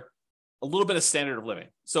for a little bit of standard of living.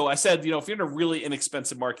 So I said, if you're in a really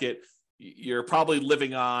inexpensive market, you're probably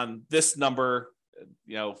living on this number,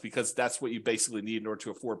 because that's what you basically need in order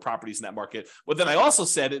to afford properties in that market. But then I also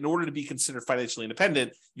said, in order to be considered financially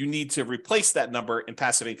independent, you need to replace that number in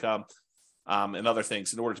passive income and other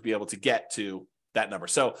things in order to be able to get to that number.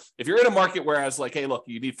 So if you're in a market where I was like, hey, look,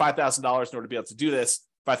 you need $5,000 in order to be able to do this,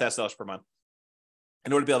 $5,000 per month,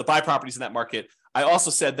 in order to be able to buy properties in that market, I also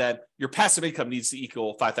said that your passive income needs to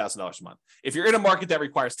equal $5,000 a month. If you're in a market that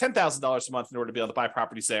requires $10,000 a month in order to be able to buy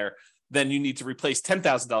properties there, then you need to replace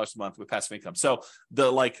 $10,000 a month with passive income. So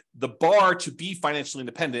the bar to be financially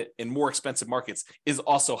independent in more expensive markets is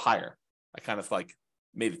also higher. I kind of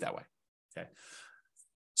made it that way. Okay.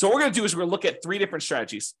 So what we're going to do is we're going to look at 3 different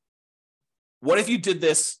strategies. What if you did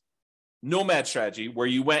this nomad strategy where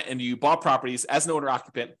you went and you bought properties as an owner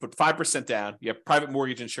occupant, put 5% down, you have private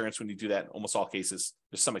mortgage insurance when you do that in almost all cases.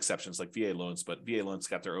 There's some exceptions like VA loans, but VA loans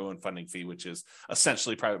got their own funding fee, which is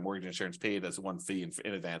essentially private mortgage insurance paid as one fee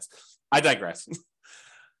in advance. I digress.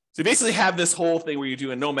 So you basically have this whole thing where you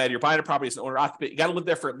do a nomad, you're buying a property as an owner occupant, you got to live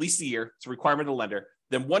there for at least a year. It's a requirement of the lender.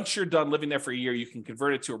 Then once you're done living there for a year, you can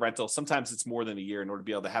convert it to a rental. Sometimes it's more than a year in order to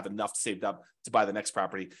be able to have enough saved up to buy the next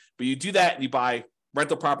property. But you do that and you buy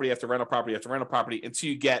rental property after rental property after rental property until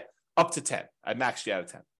you get up to 10. I maxed you out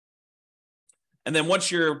of 10. And then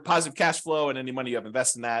once your positive cash flow and any money you have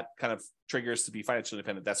invested in that kind of triggers to be financially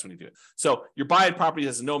independent, that's when you do it. So you're buying property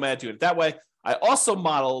as a nomad, doing it that way. I also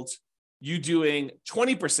modeled you doing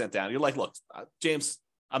 20% down. You're like, look, James,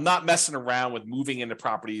 I'm not messing around with moving into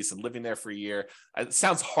properties and living there for a year. It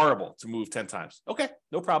sounds horrible to move 10 times. Okay,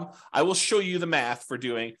 no problem. I will show you the math for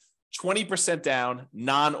doing 20% down,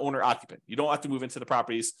 non-owner occupant. You don't have to move into the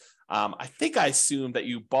properties. I think I assumed that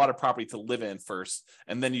you bought a property to live in first,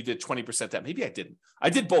 and then you did 20% down. Maybe I didn't. I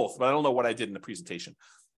did both, but I don't know what I did in the presentation.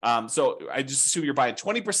 So I just assume you're buying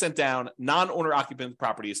 20% down, non-owner occupant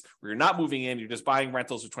properties where you're not moving in, you're just buying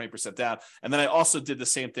rentals with 20% down. And then I also did the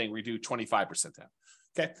same thing where you do 25% down.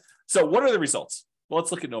 Okay. So what are the results? Well,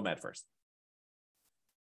 let's look at Nomad first.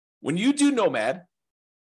 When you do Nomad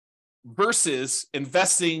versus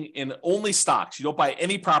investing in only stocks, you don't buy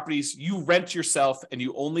any properties, you rent yourself and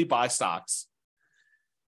you only buy stocks.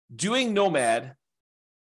 Doing Nomad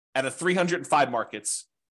at a 305 markets,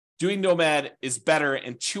 doing Nomad is better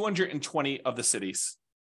in 220 of the cities.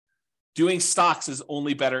 Doing stocks is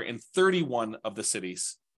only better in 31 of the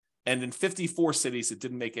cities. And in 54 cities, it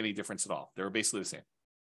didn't make any difference at all. They were basically the same.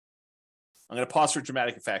 I'm going to pause for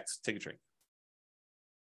dramatic effect. Take a drink.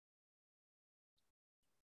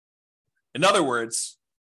 In other words,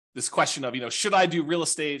 this question of, should I do real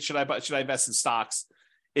estate? Should I invest in stocks?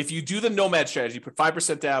 If you do the Nomad strategy, put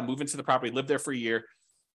 5% down, move into the property, live there for a year,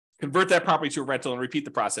 convert that property to a rental and repeat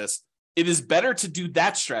the process, it is better to do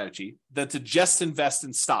that strategy than to just invest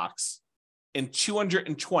in stocks in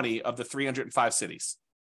 220 of the 305 cities.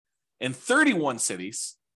 In 31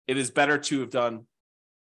 cities, it is better to have done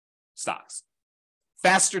stocks.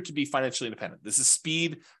 Faster to be financially independent. This is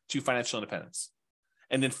speed to financial independence.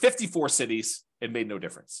 And in 54 cities, it made no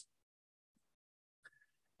difference.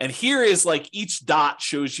 And here is each dot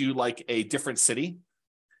shows you a different city.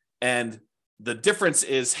 And the difference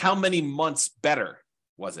is how many months better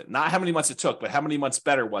was it? Not how many months it took, but how many months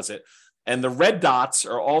better was it? And the red dots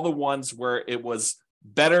are all the ones where it was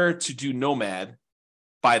better to do Nomad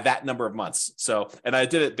by that number of months. So, and I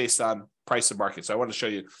did it based on price of market. So I want to show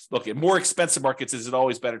you, look, in more expensive markets, is it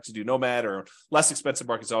always better to do Nomad, or less expensive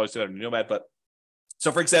markets always better to do Nomad? But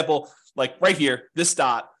so for example, right here, this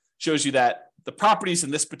dot shows you that the properties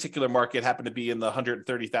in this particular market happen to be in the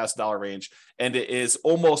 $130,000 range. And it is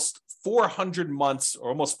almost 400 months or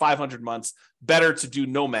almost 500 months better to do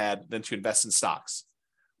Nomad than to invest in stocks.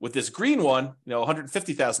 With this green one,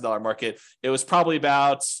 $150,000 market, it was probably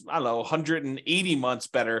about, 180 months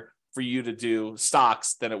better for you to do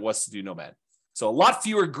stocks than it was to do Nomad. So a lot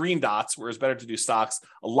fewer green dots, where it's better to do stocks,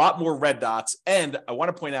 a lot more red dots. And I want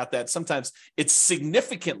to point out that sometimes it's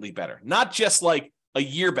significantly better, not just like a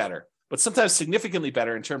year better, but sometimes significantly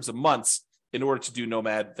better in terms of months in order to do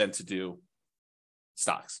Nomad than to do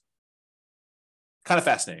stocks. Kind of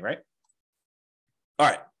fascinating, right? All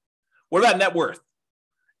right. What about net worth?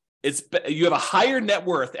 You have a higher net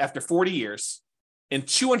worth after 40 years in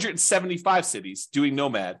 275 cities doing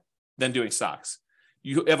Nomad than doing stocks.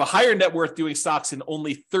 You have a higher net worth doing stocks in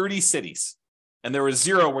only 30 cities. And there was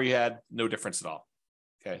 0 where you had no difference at all.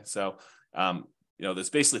 Okay. So, there's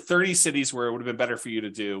basically 30 cities where it would have been better for you to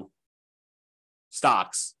do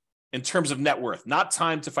stocks in terms of net worth, not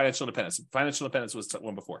time to financial independence. Financial independence was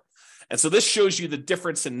one before. And so this shows you the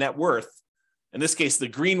difference in net worth. In this case, the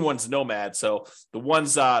green one's Nomad. So the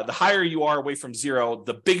ones, the higher you are away from 0,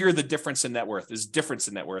 the bigger the difference in net worth is difference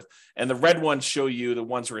in net worth. And the red ones show you the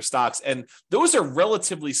ones where are stocks. And those are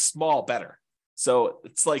relatively small better. So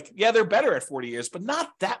it's like, yeah, they're better at 40 years, but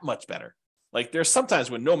not that much better. Like there's sometimes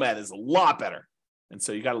when Nomad is a lot better. And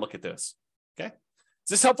so you got to look at this. Okay. Is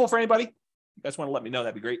this helpful for anybody? You guys want to let me know?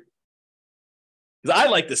 That'd be great. Because I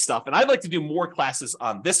like this stuff and I'd like to do more classes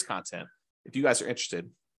on this content if you guys are interested.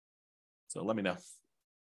 So let me know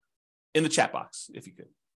in the chat box, if you could,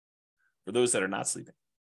 for those that are not sleeping.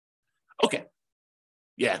 Okay.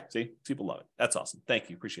 Yeah, see, people love it. That's awesome. Thank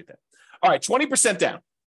you. Appreciate that. All right, 20% down.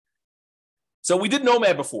 So we did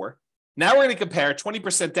Nomad before. Now we're going to compare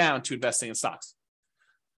 20% down to investing in stocks.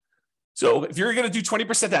 So if you're going to do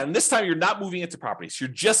 20% down, and this time you're not moving into properties, you're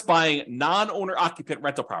just buying non-owner occupant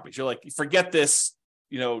rental properties. You're like, forget this,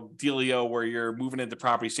 dealio where you're moving into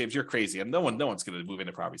properties, James, you're crazy. And no one's going to move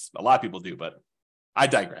into properties. A lot of people do, but I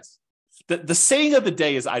digress. The saying of the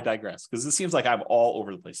day is I digress, because it seems like I'm all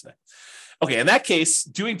over the place today. Okay, in that case,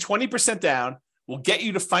 doing 20% down will get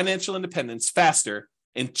you to financial independence faster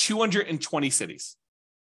in 220 cities.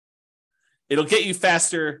 It'll get you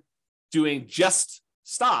faster doing just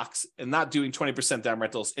stocks and not doing 20% down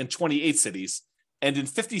rentals in 28 cities. And in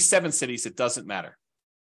 57 cities, it doesn't matter.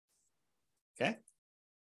 Okay.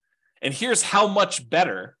 And here's how much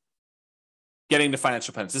better getting to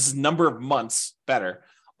financial independence. This is number of months better.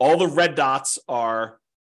 All the red dots are,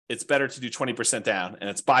 it's better to do 20% down, and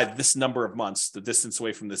it's by this number of months, the distance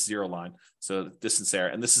away from this 0 line. So the distance there.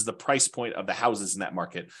 And this is the price point of the houses in that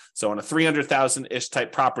market. So on a 300,000-ish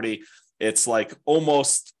type property, it's like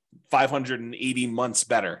almost 580 months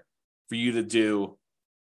better for you to do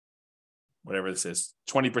whatever this is,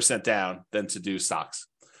 20% down than to do stocks.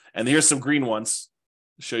 And here's some green ones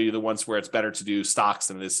to show you the ones where it's better to do stocks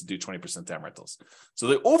than it is to do 20% down rentals. So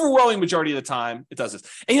the overwhelming majority of the time, it does this.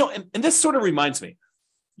 And and this sort of reminds me,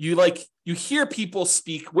 you hear people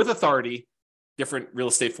speak with authority, different real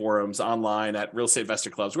estate forums, online, at real estate investor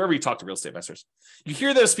clubs, wherever you talk to real estate investors. You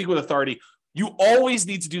hear them speak with authority. You always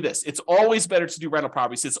need to do this. It's always better to do rental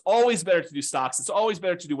properties. It's always better to do stocks. It's always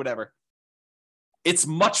better to do whatever. It's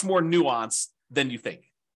much more nuanced than you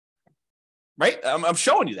think, right? I'm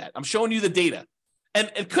showing you that. I'm showing you the data.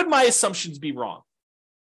 And could my assumptions be wrong?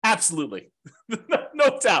 Absolutely.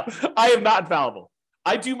 No doubt. I am not infallible.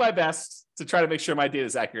 I do my best to try to make sure my data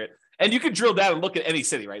is accurate. And you can drill down and look at any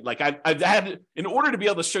city, right? Like I've had, in order to be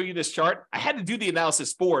able to show you this chart, I had to do the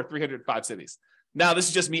analysis for 305 cities. Now, this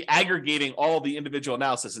is just me aggregating all the individual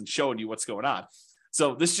analysis and showing you what's going on.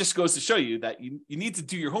 So this just goes to show you that you need to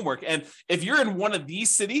do your homework. And if you're in one of these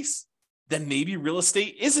cities, then maybe real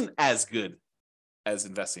estate isn't as good as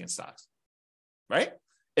investing in stocks, right?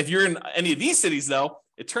 If you're in any of these cities, though,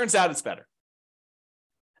 it turns out it's better.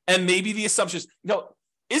 And maybe the assumptions,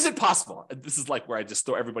 is it possible? This is like where I just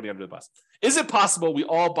throw everybody under the bus. Is it possible we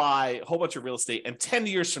all buy a whole bunch of real estate and 10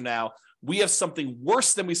 years from now, we have something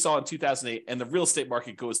worse than we saw in 2008 and the real estate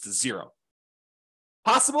market goes to 0?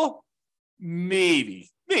 Possible?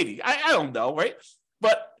 Maybe. I don't know, right?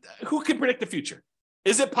 But who can predict the future?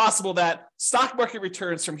 Is it possible that stock market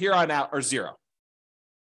returns from here on out are 0?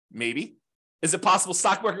 Maybe. Is it possible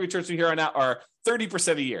stock market returns from here on out are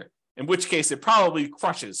 30% a year? In which case it probably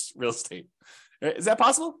crushes real estate. Is that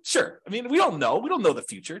possible? Sure. I mean, we don't know. We don't know the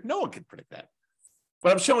future. No one can predict that.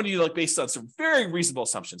 But I'm showing you based on some very reasonable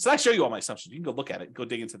assumptions. So I show you all my assumptions. You can go look at it, go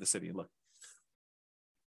dig into the city and look.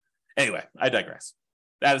 Anyway, I digress.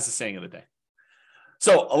 That is the saying of the day.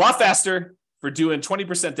 So a lot faster for doing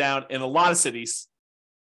 20% down in a lot of cities,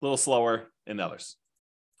 a little slower in others.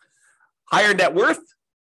 Higher net worth.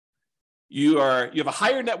 You have a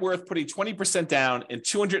higher net worth putting 20% down in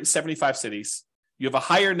 275 cities. You have a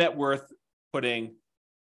higher net worth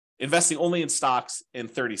investing only in stocks in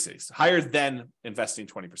 30 cities, higher than investing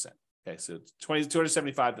 20%. Okay, so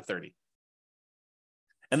 275 to 30.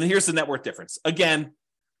 And then here's the net worth difference. Again,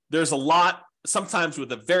 there's a lot sometimes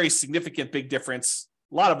with a very significant big difference,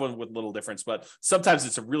 a lot of them with little difference, but sometimes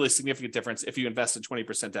it's a really significant difference if you invest in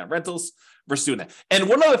 20% down rentals versus doing that. And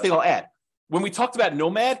one other thing I'll add, when we talked about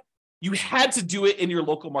Nomad, you had to do it in your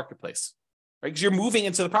local marketplace, right? Because you're moving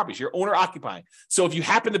into the properties, you're owner occupying. So if you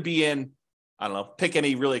happen to be in, I don't know, pick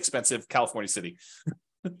any really expensive California city,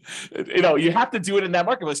 you have to do it in that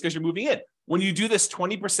marketplace because you're moving in. When you do this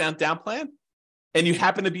 20% down plan and you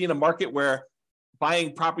happen to be in a market where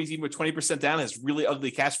buying properties even with 20% down has really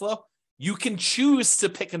ugly cash flow, you can choose to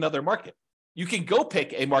pick another market. You can go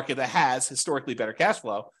pick a market that has historically better cash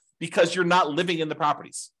flow because you're not living in the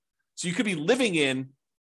properties. So you could be living in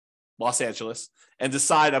Los Angeles and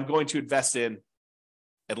decide I'm going to invest in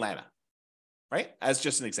Atlanta, right? As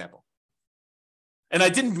just an example. And I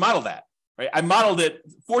didn't model that, right? I modeled it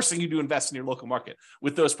forcing you to invest in your local market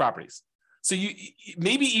with those properties. So you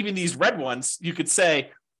maybe even these red ones, you could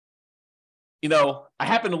say, I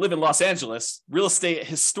happen to live in Los Angeles. Real estate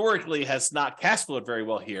historically has not cash flowed very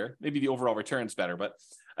well here. Maybe the overall return's better, but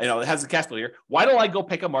it hasn't cash flow here. Why don't I go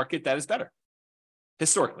pick a market that is better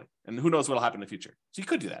historically? And who knows what'll happen in the future. So you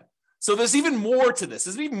could do that. So there's even more to this.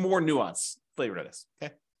 There's even more nuance flavor to this.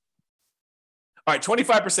 Okay. All right,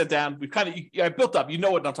 25% down. We've I built up. You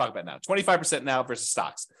know what I'm talking about now. 25% now versus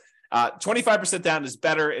stocks. 25% down is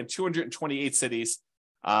better in 228 cities.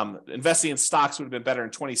 Investing in stocks would have been better in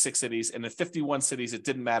 26 cities, and in 51 cities, it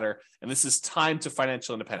didn't matter. And this is time to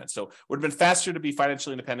financial independence. So it would have been faster to be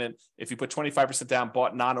financially independent if you put 25% down,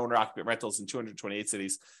 bought non-owner occupant rentals in 228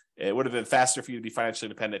 cities. It would have been faster for you to be financially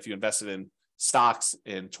independent if you invested in stocks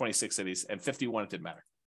in 26 cities, and 51, it didn't matter.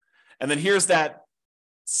 And then here's that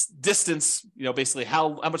distance, basically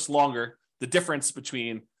how much longer the difference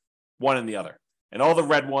between one and the other. And all the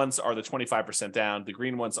red ones are the 25% down. The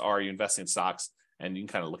green ones are you investing in stocks. And you can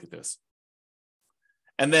kind of look at this.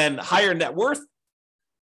 And then higher net worth.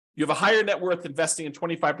 You have a higher net worth investing in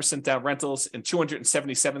 25% down rentals in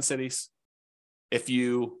 277 cities. If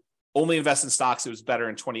you only invest in stocks, it was better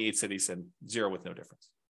in 28 cities and 0 with no difference.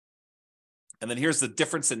 And then here's the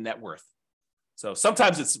difference in net worth. So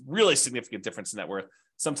sometimes it's really significant difference in net worth.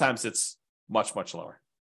 Sometimes it's much, much lower.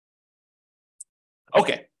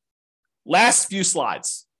 Okay. Last few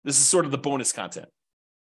slides. This is sort of the bonus content.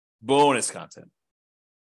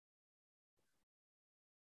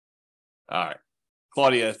 All right.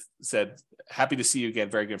 Claudia said, happy to see you again.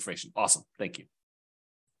 Very good information. Awesome. Thank you.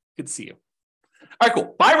 Good to see you. All right,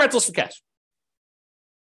 cool. Buy rentals for cash.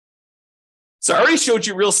 So I already showed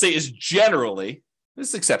you real estate is generally,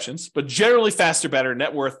 there's exceptions, but generally faster, better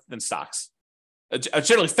net worth than stocks.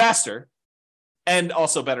 Generally faster and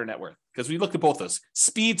also better net worth, because we looked at both those,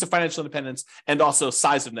 speed to financial independence and also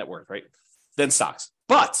size of net worth, right? Than stocks.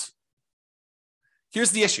 But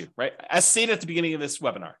here's the issue, right? As stated at the beginning of this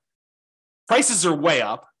webinar, prices are way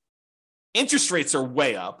up, interest rates are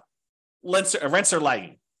way up, rents are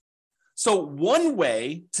lagging. So one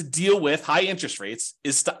way to deal with high interest rates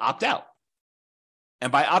is to opt out.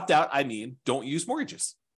 And by opt out, I mean don't use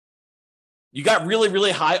mortgages. You got really,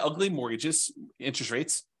 really high, ugly mortgages, interest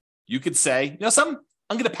rates. You could say, something,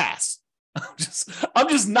 I'm going to pass. I'm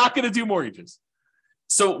just not going to do mortgages.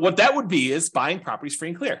 So what that would be is buying properties free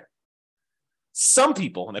and clear. Some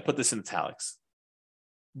people, and I put this in italics,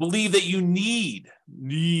 believe that you need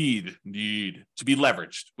to be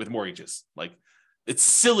leveraged with mortgages. Like it's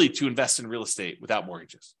silly to invest in real estate without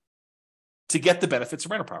mortgages to get the benefits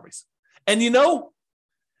of rental properties. And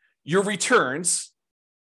your returns,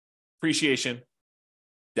 appreciation,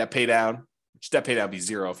 debt pay down, which debt pay down would be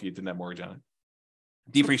 0 if you didn't have mortgage on it,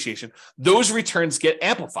 depreciation, those returns get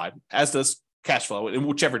amplified, as does cash flow in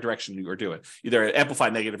whichever direction you are doing, either amplify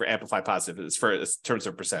negative or amplify positive in terms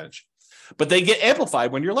of percentage. But they get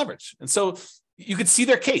amplified when you're leveraged. And so you could see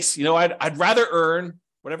their case. I'd rather earn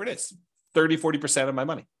whatever it is, 30, 40% of my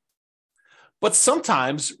money. But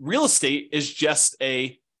sometimes real estate is just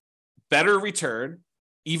a better return,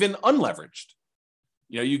 even unleveraged.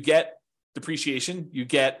 You get depreciation, you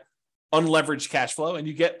get unleveraged cash flow, and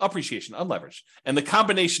you get appreciation, unleveraged. And the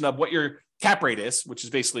combination of what your cap rate is, which is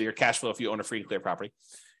basically your cash flow if you own a free and clear property,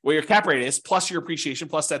 what your cap rate is, plus your appreciation,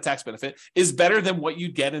 plus that tax benefit, is better than what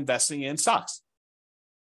you get investing in stocks.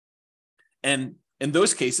 And in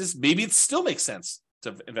those cases, maybe it still makes sense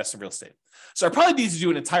to invest in real estate. So I probably need to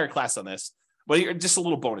do an entire class on this, but just a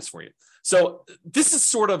little bonus for you. So this is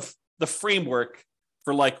sort of the framework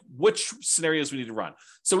for which scenarios we need to run.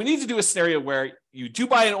 So we need to do a scenario where you do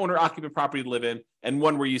buy an owner occupant property to live in, and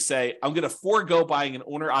one where you say, I'm going to forego buying an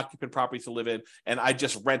owner occupant property to live in, and I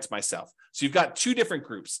just rent myself. So you've got two different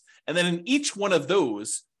groups. And then in each one of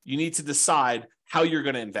those, you need to decide how you're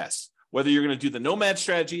going to invest, whether you're going to do the nomad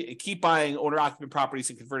strategy and keep buying owner occupant properties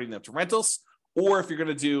and converting them to rentals, or if you're going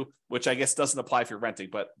to do, which I guess doesn't apply if you're renting,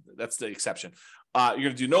 but that's the exception. You're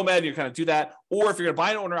going to do nomad, you're going to do that. Or if you're going to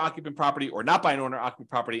buy an owner-occupant property or not buy an owner-occupant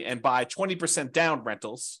property and buy 20% down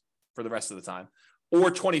rentals for the rest of the time, or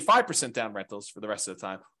 25% down rentals for the rest of the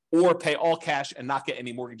time, or pay all cash and not get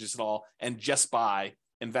any mortgages at all and just buy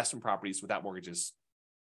investment properties without mortgages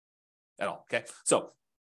at all, okay? So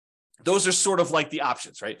those are sort of like the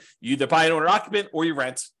options, right? You either buy an owner-occupant or you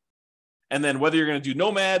rent. And then whether you're going to do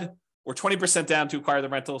nomad or 20% down to acquire the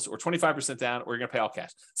rentals or 25% down, or you're going to pay all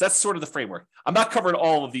cash. So that's sort of the framework. I'm not covering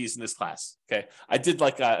all of these in this class, okay? I did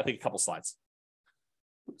I think a couple slides.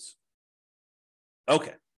 Oops.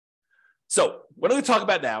 Okay. So what I'm going to talk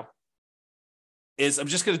about now is I'm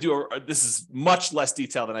just going to do this is much less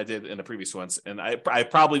detail than I did in the previous ones. And I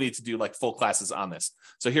probably need to do like full classes on this.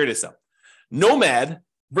 So here it is though. Nomad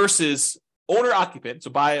versus owner-occupant, so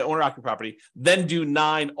buy an owner-occupant property, then do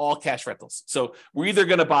 9 all-cash rentals. So we're either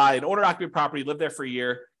going to buy an owner-occupant property, live there for a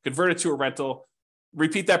year, convert it to a rental,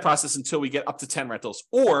 repeat that process until we get up to 10 rentals,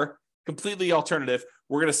 or completely alternative,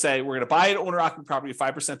 we're going to say we're going to buy an owner-occupant property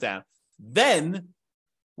 5% down, then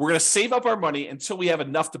we're going to save up our money until we have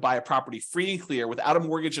enough to buy a property free and clear without a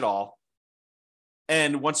mortgage at all.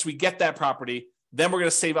 And once we get that property, then we're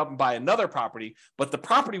going to save up and buy another property, but the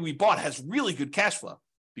property we bought has really good cash flow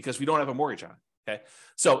because we don't have a mortgage on it, okay?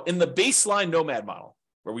 So in the baseline nomad model,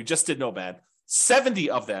 where we just did nomad, 70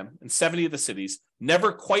 of them in 70 of the cities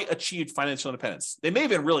never quite achieved financial independence. They may have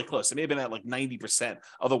been really close. They may have been at like 90%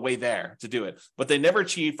 of the way there to do it, but they never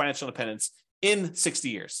achieved financial independence in 60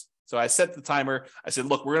 years. So I set the timer. I said,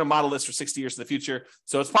 look, we're going to model this for 60 years in the future.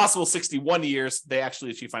 So it's possible 61 years they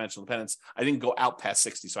actually achieve financial independence. I didn't go out past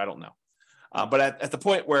 60, so I don't know. But at the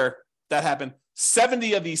point where that happened,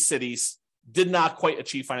 70 of these cities did not quite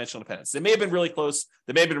achieve financial independence. They may have been really close.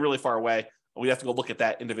 They may have been really far away. We have to go look at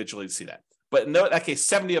that individually to see that. But in that case,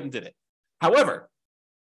 70 of them did it. However,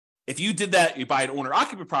 if you did that, you buy an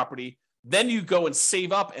owner-occupant property, then you go and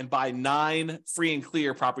save up and buy 9 free and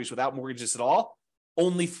clear properties without mortgages at all.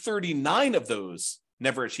 Only 39 of those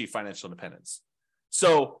never achieved financial independence.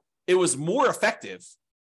 So it was more effective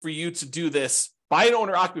for you to do this, buy an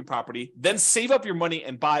owner-occupant property, then save up your money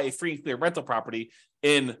and buy a free and clear rental property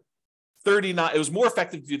in 39. It was more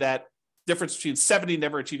effective to do that. Difference between 70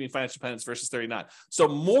 never achieving financial independence versus 39. So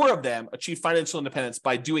more of them achieve financial independence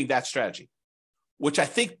by doing that strategy, which I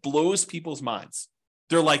think blows people's minds.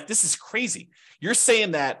 They're like, this is crazy. You're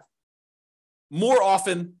saying that more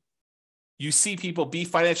often you see people be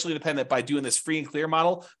financially independent by doing this free and clear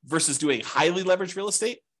model versus doing highly leveraged real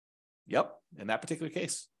estate? Yep, in that particular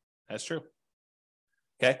case, that's true.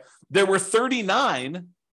 Okay, there were 39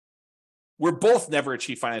 where both never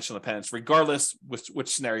achieved financial independence, regardless which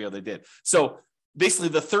scenario they did. So basically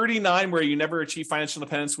the 39 where you never achieve financial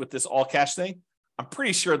independence with this all cash thing, I'm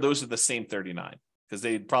pretty sure those are the same 39 because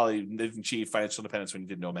they probably didn't achieve financial independence when you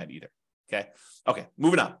did nomad either. Okay,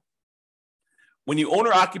 moving on. When you own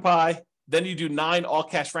or occupy, then you do 9 all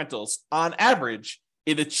cash rentals. On average,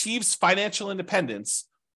 it achieves financial independence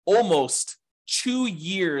almost 2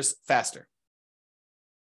 years faster.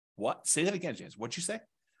 What? Say that again, James. What'd you say?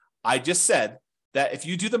 I just said that if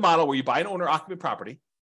you do the model where you buy an owner-occupant property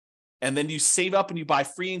and then you save up and you buy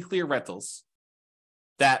free and clear rentals,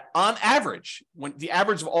 that on average, when the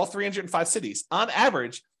average of all 305 cities, on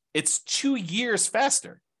average, it's 2 years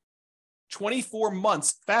faster, 24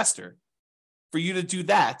 months faster for you to do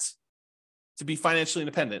that to be financially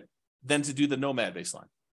independent than to do the nomad baseline.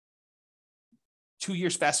 2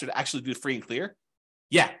 years faster to actually do free and clear?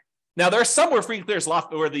 Yeah. Now, there are some where free and clear is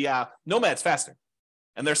where the nomad's faster.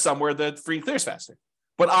 And there's some where the free and clear is faster.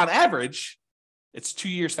 But on average, it's 2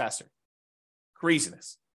 years faster.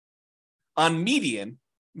 Craziness. On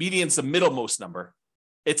median's the middlemost number.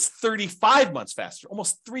 It's 35 months faster,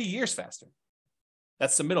 almost 3 years faster.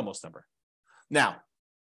 That's the middlemost number. Now,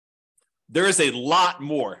 there is a lot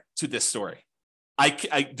more to this story.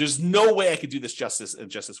 There's no way I could do this justice in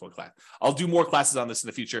just this one class. I'll do more classes on this in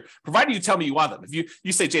the future, provided you tell me you want them. If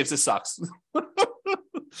you say, James, this sucks.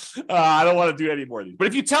 I don't want to do any more of these. But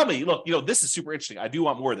if you tell me, look, this is super interesting, I do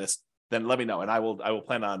want more of this, then let me know, and I will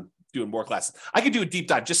plan on doing more classes. I could do a deep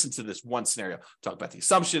dive just into this one scenario, talk about the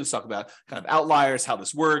assumptions, talk about kind of outliers, how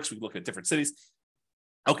this works. We look at different cities.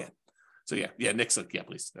 Okay. So yeah, Nick's like, yeah,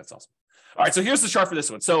 please. That's awesome. All right. So here's the chart for this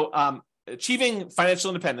one. So achieving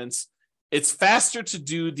financial independence, it's faster to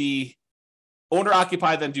do the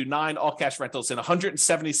owner-occupy than do 9 all-cash rentals in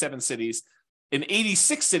 177 cities. In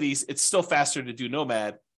 86 cities, it's still faster to do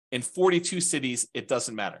nomad. In 42 cities, it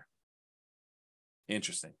doesn't matter.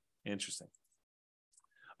 Interesting.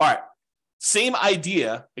 All right. Same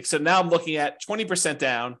idea, except now I'm looking at 20%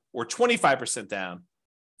 down or 25% down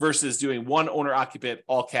versus doing one owner occupant,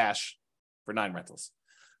 all cash for 9 rentals.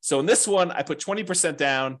 So in this one, I put 20%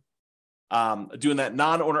 down, doing that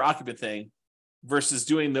non-owner occupant thing versus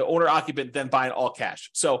doing the owner occupant, then buying all cash.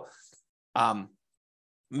 So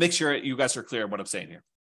make sure you guys are clear on what I'm saying here.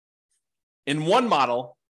 In one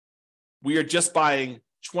model, we are just buying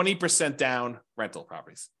 20% down rental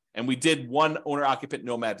properties. And we did one owner occupant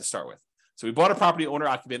nomad to start with. So we bought a property owner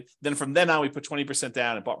occupant. Then from then on, we put 20%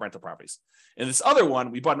 down and bought rental properties. In this other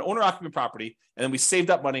one, we bought an owner occupant property and then we saved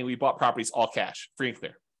up money and we bought properties all cash, free and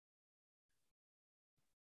clear.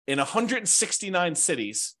 In 169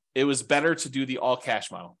 cities, it was better to do the all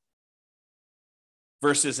cash model.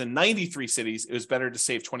 Versus in 93 cities, it was better to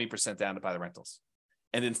save 20% down to buy the rentals.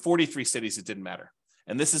 And in 43 cities, it didn't matter.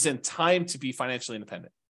 And this is in time to be financially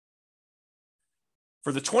independent.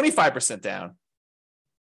 For the 25% down,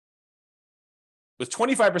 with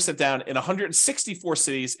 25% down in 164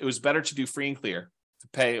 cities, it was better to do free and clear, to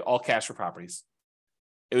pay all cash for properties.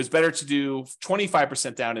 It was better to do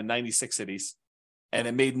 25% down in 96 cities, and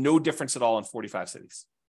it made no difference at all in 45 cities.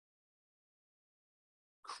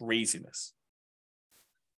 Craziness.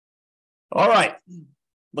 All right.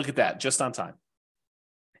 Look at that, just on time.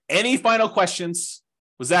 Any final questions?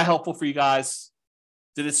 Was that helpful for you guys?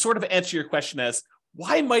 Did it sort of answer your question as,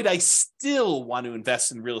 why might I still want to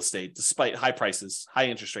invest in real estate despite high prices, high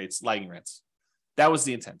interest rates, lagging rents? That was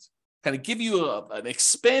the intent. Kind of give you an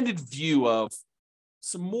expanded view of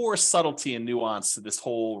some more subtlety and nuance to this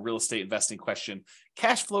whole real estate investing question.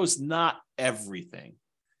 Cash flow is not everything,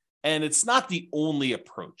 and it's not the only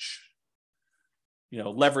approach.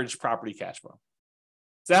 Leverage property cash flow.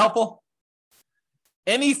 Is that helpful?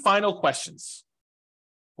 Any final questions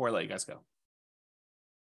before I let you guys go?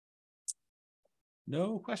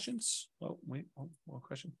 No questions? Oh, wait, one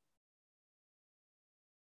question.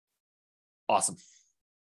 Awesome.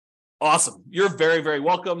 You're very, very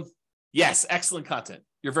welcome. Yes, excellent content.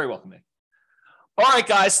 You're very welcome, Nick. All right,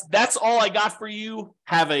 guys, that's all I got for you.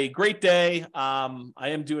 Have a great day. I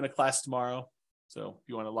am doing a class tomorrow, so if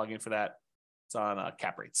you want to log in for that, it's on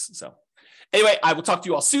cap rates. So anyway, I will talk to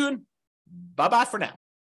you all soon. Bye-bye for now.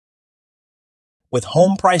 With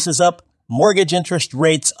home prices up, mortgage interest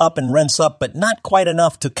rates up and rents up, but not quite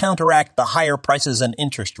enough to counteract the higher prices and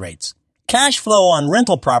interest rates. Cash flow on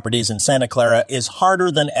rental properties in Santa Clara is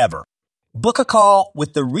harder than ever. Book a call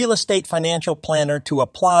with the Real Estate Financial Planner to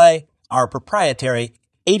apply our proprietary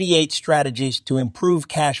 88 strategies to improve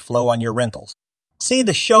cash flow on your rentals. See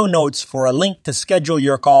the show notes for a link to schedule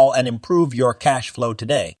your call and improve your cash flow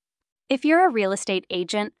today. If you're a real estate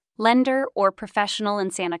agent, lender, or professional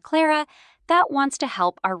in Santa Clara that wants to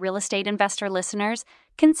help our real estate investor listeners,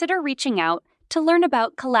 consider reaching out to learn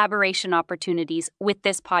about collaboration opportunities with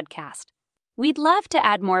this podcast. We'd love to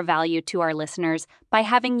add more value to our listeners by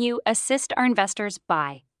having you assist our investors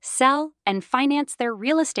buy, sell, and finance their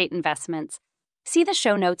real estate investments. See the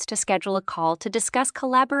show notes to schedule a call to discuss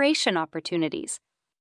collaboration opportunities.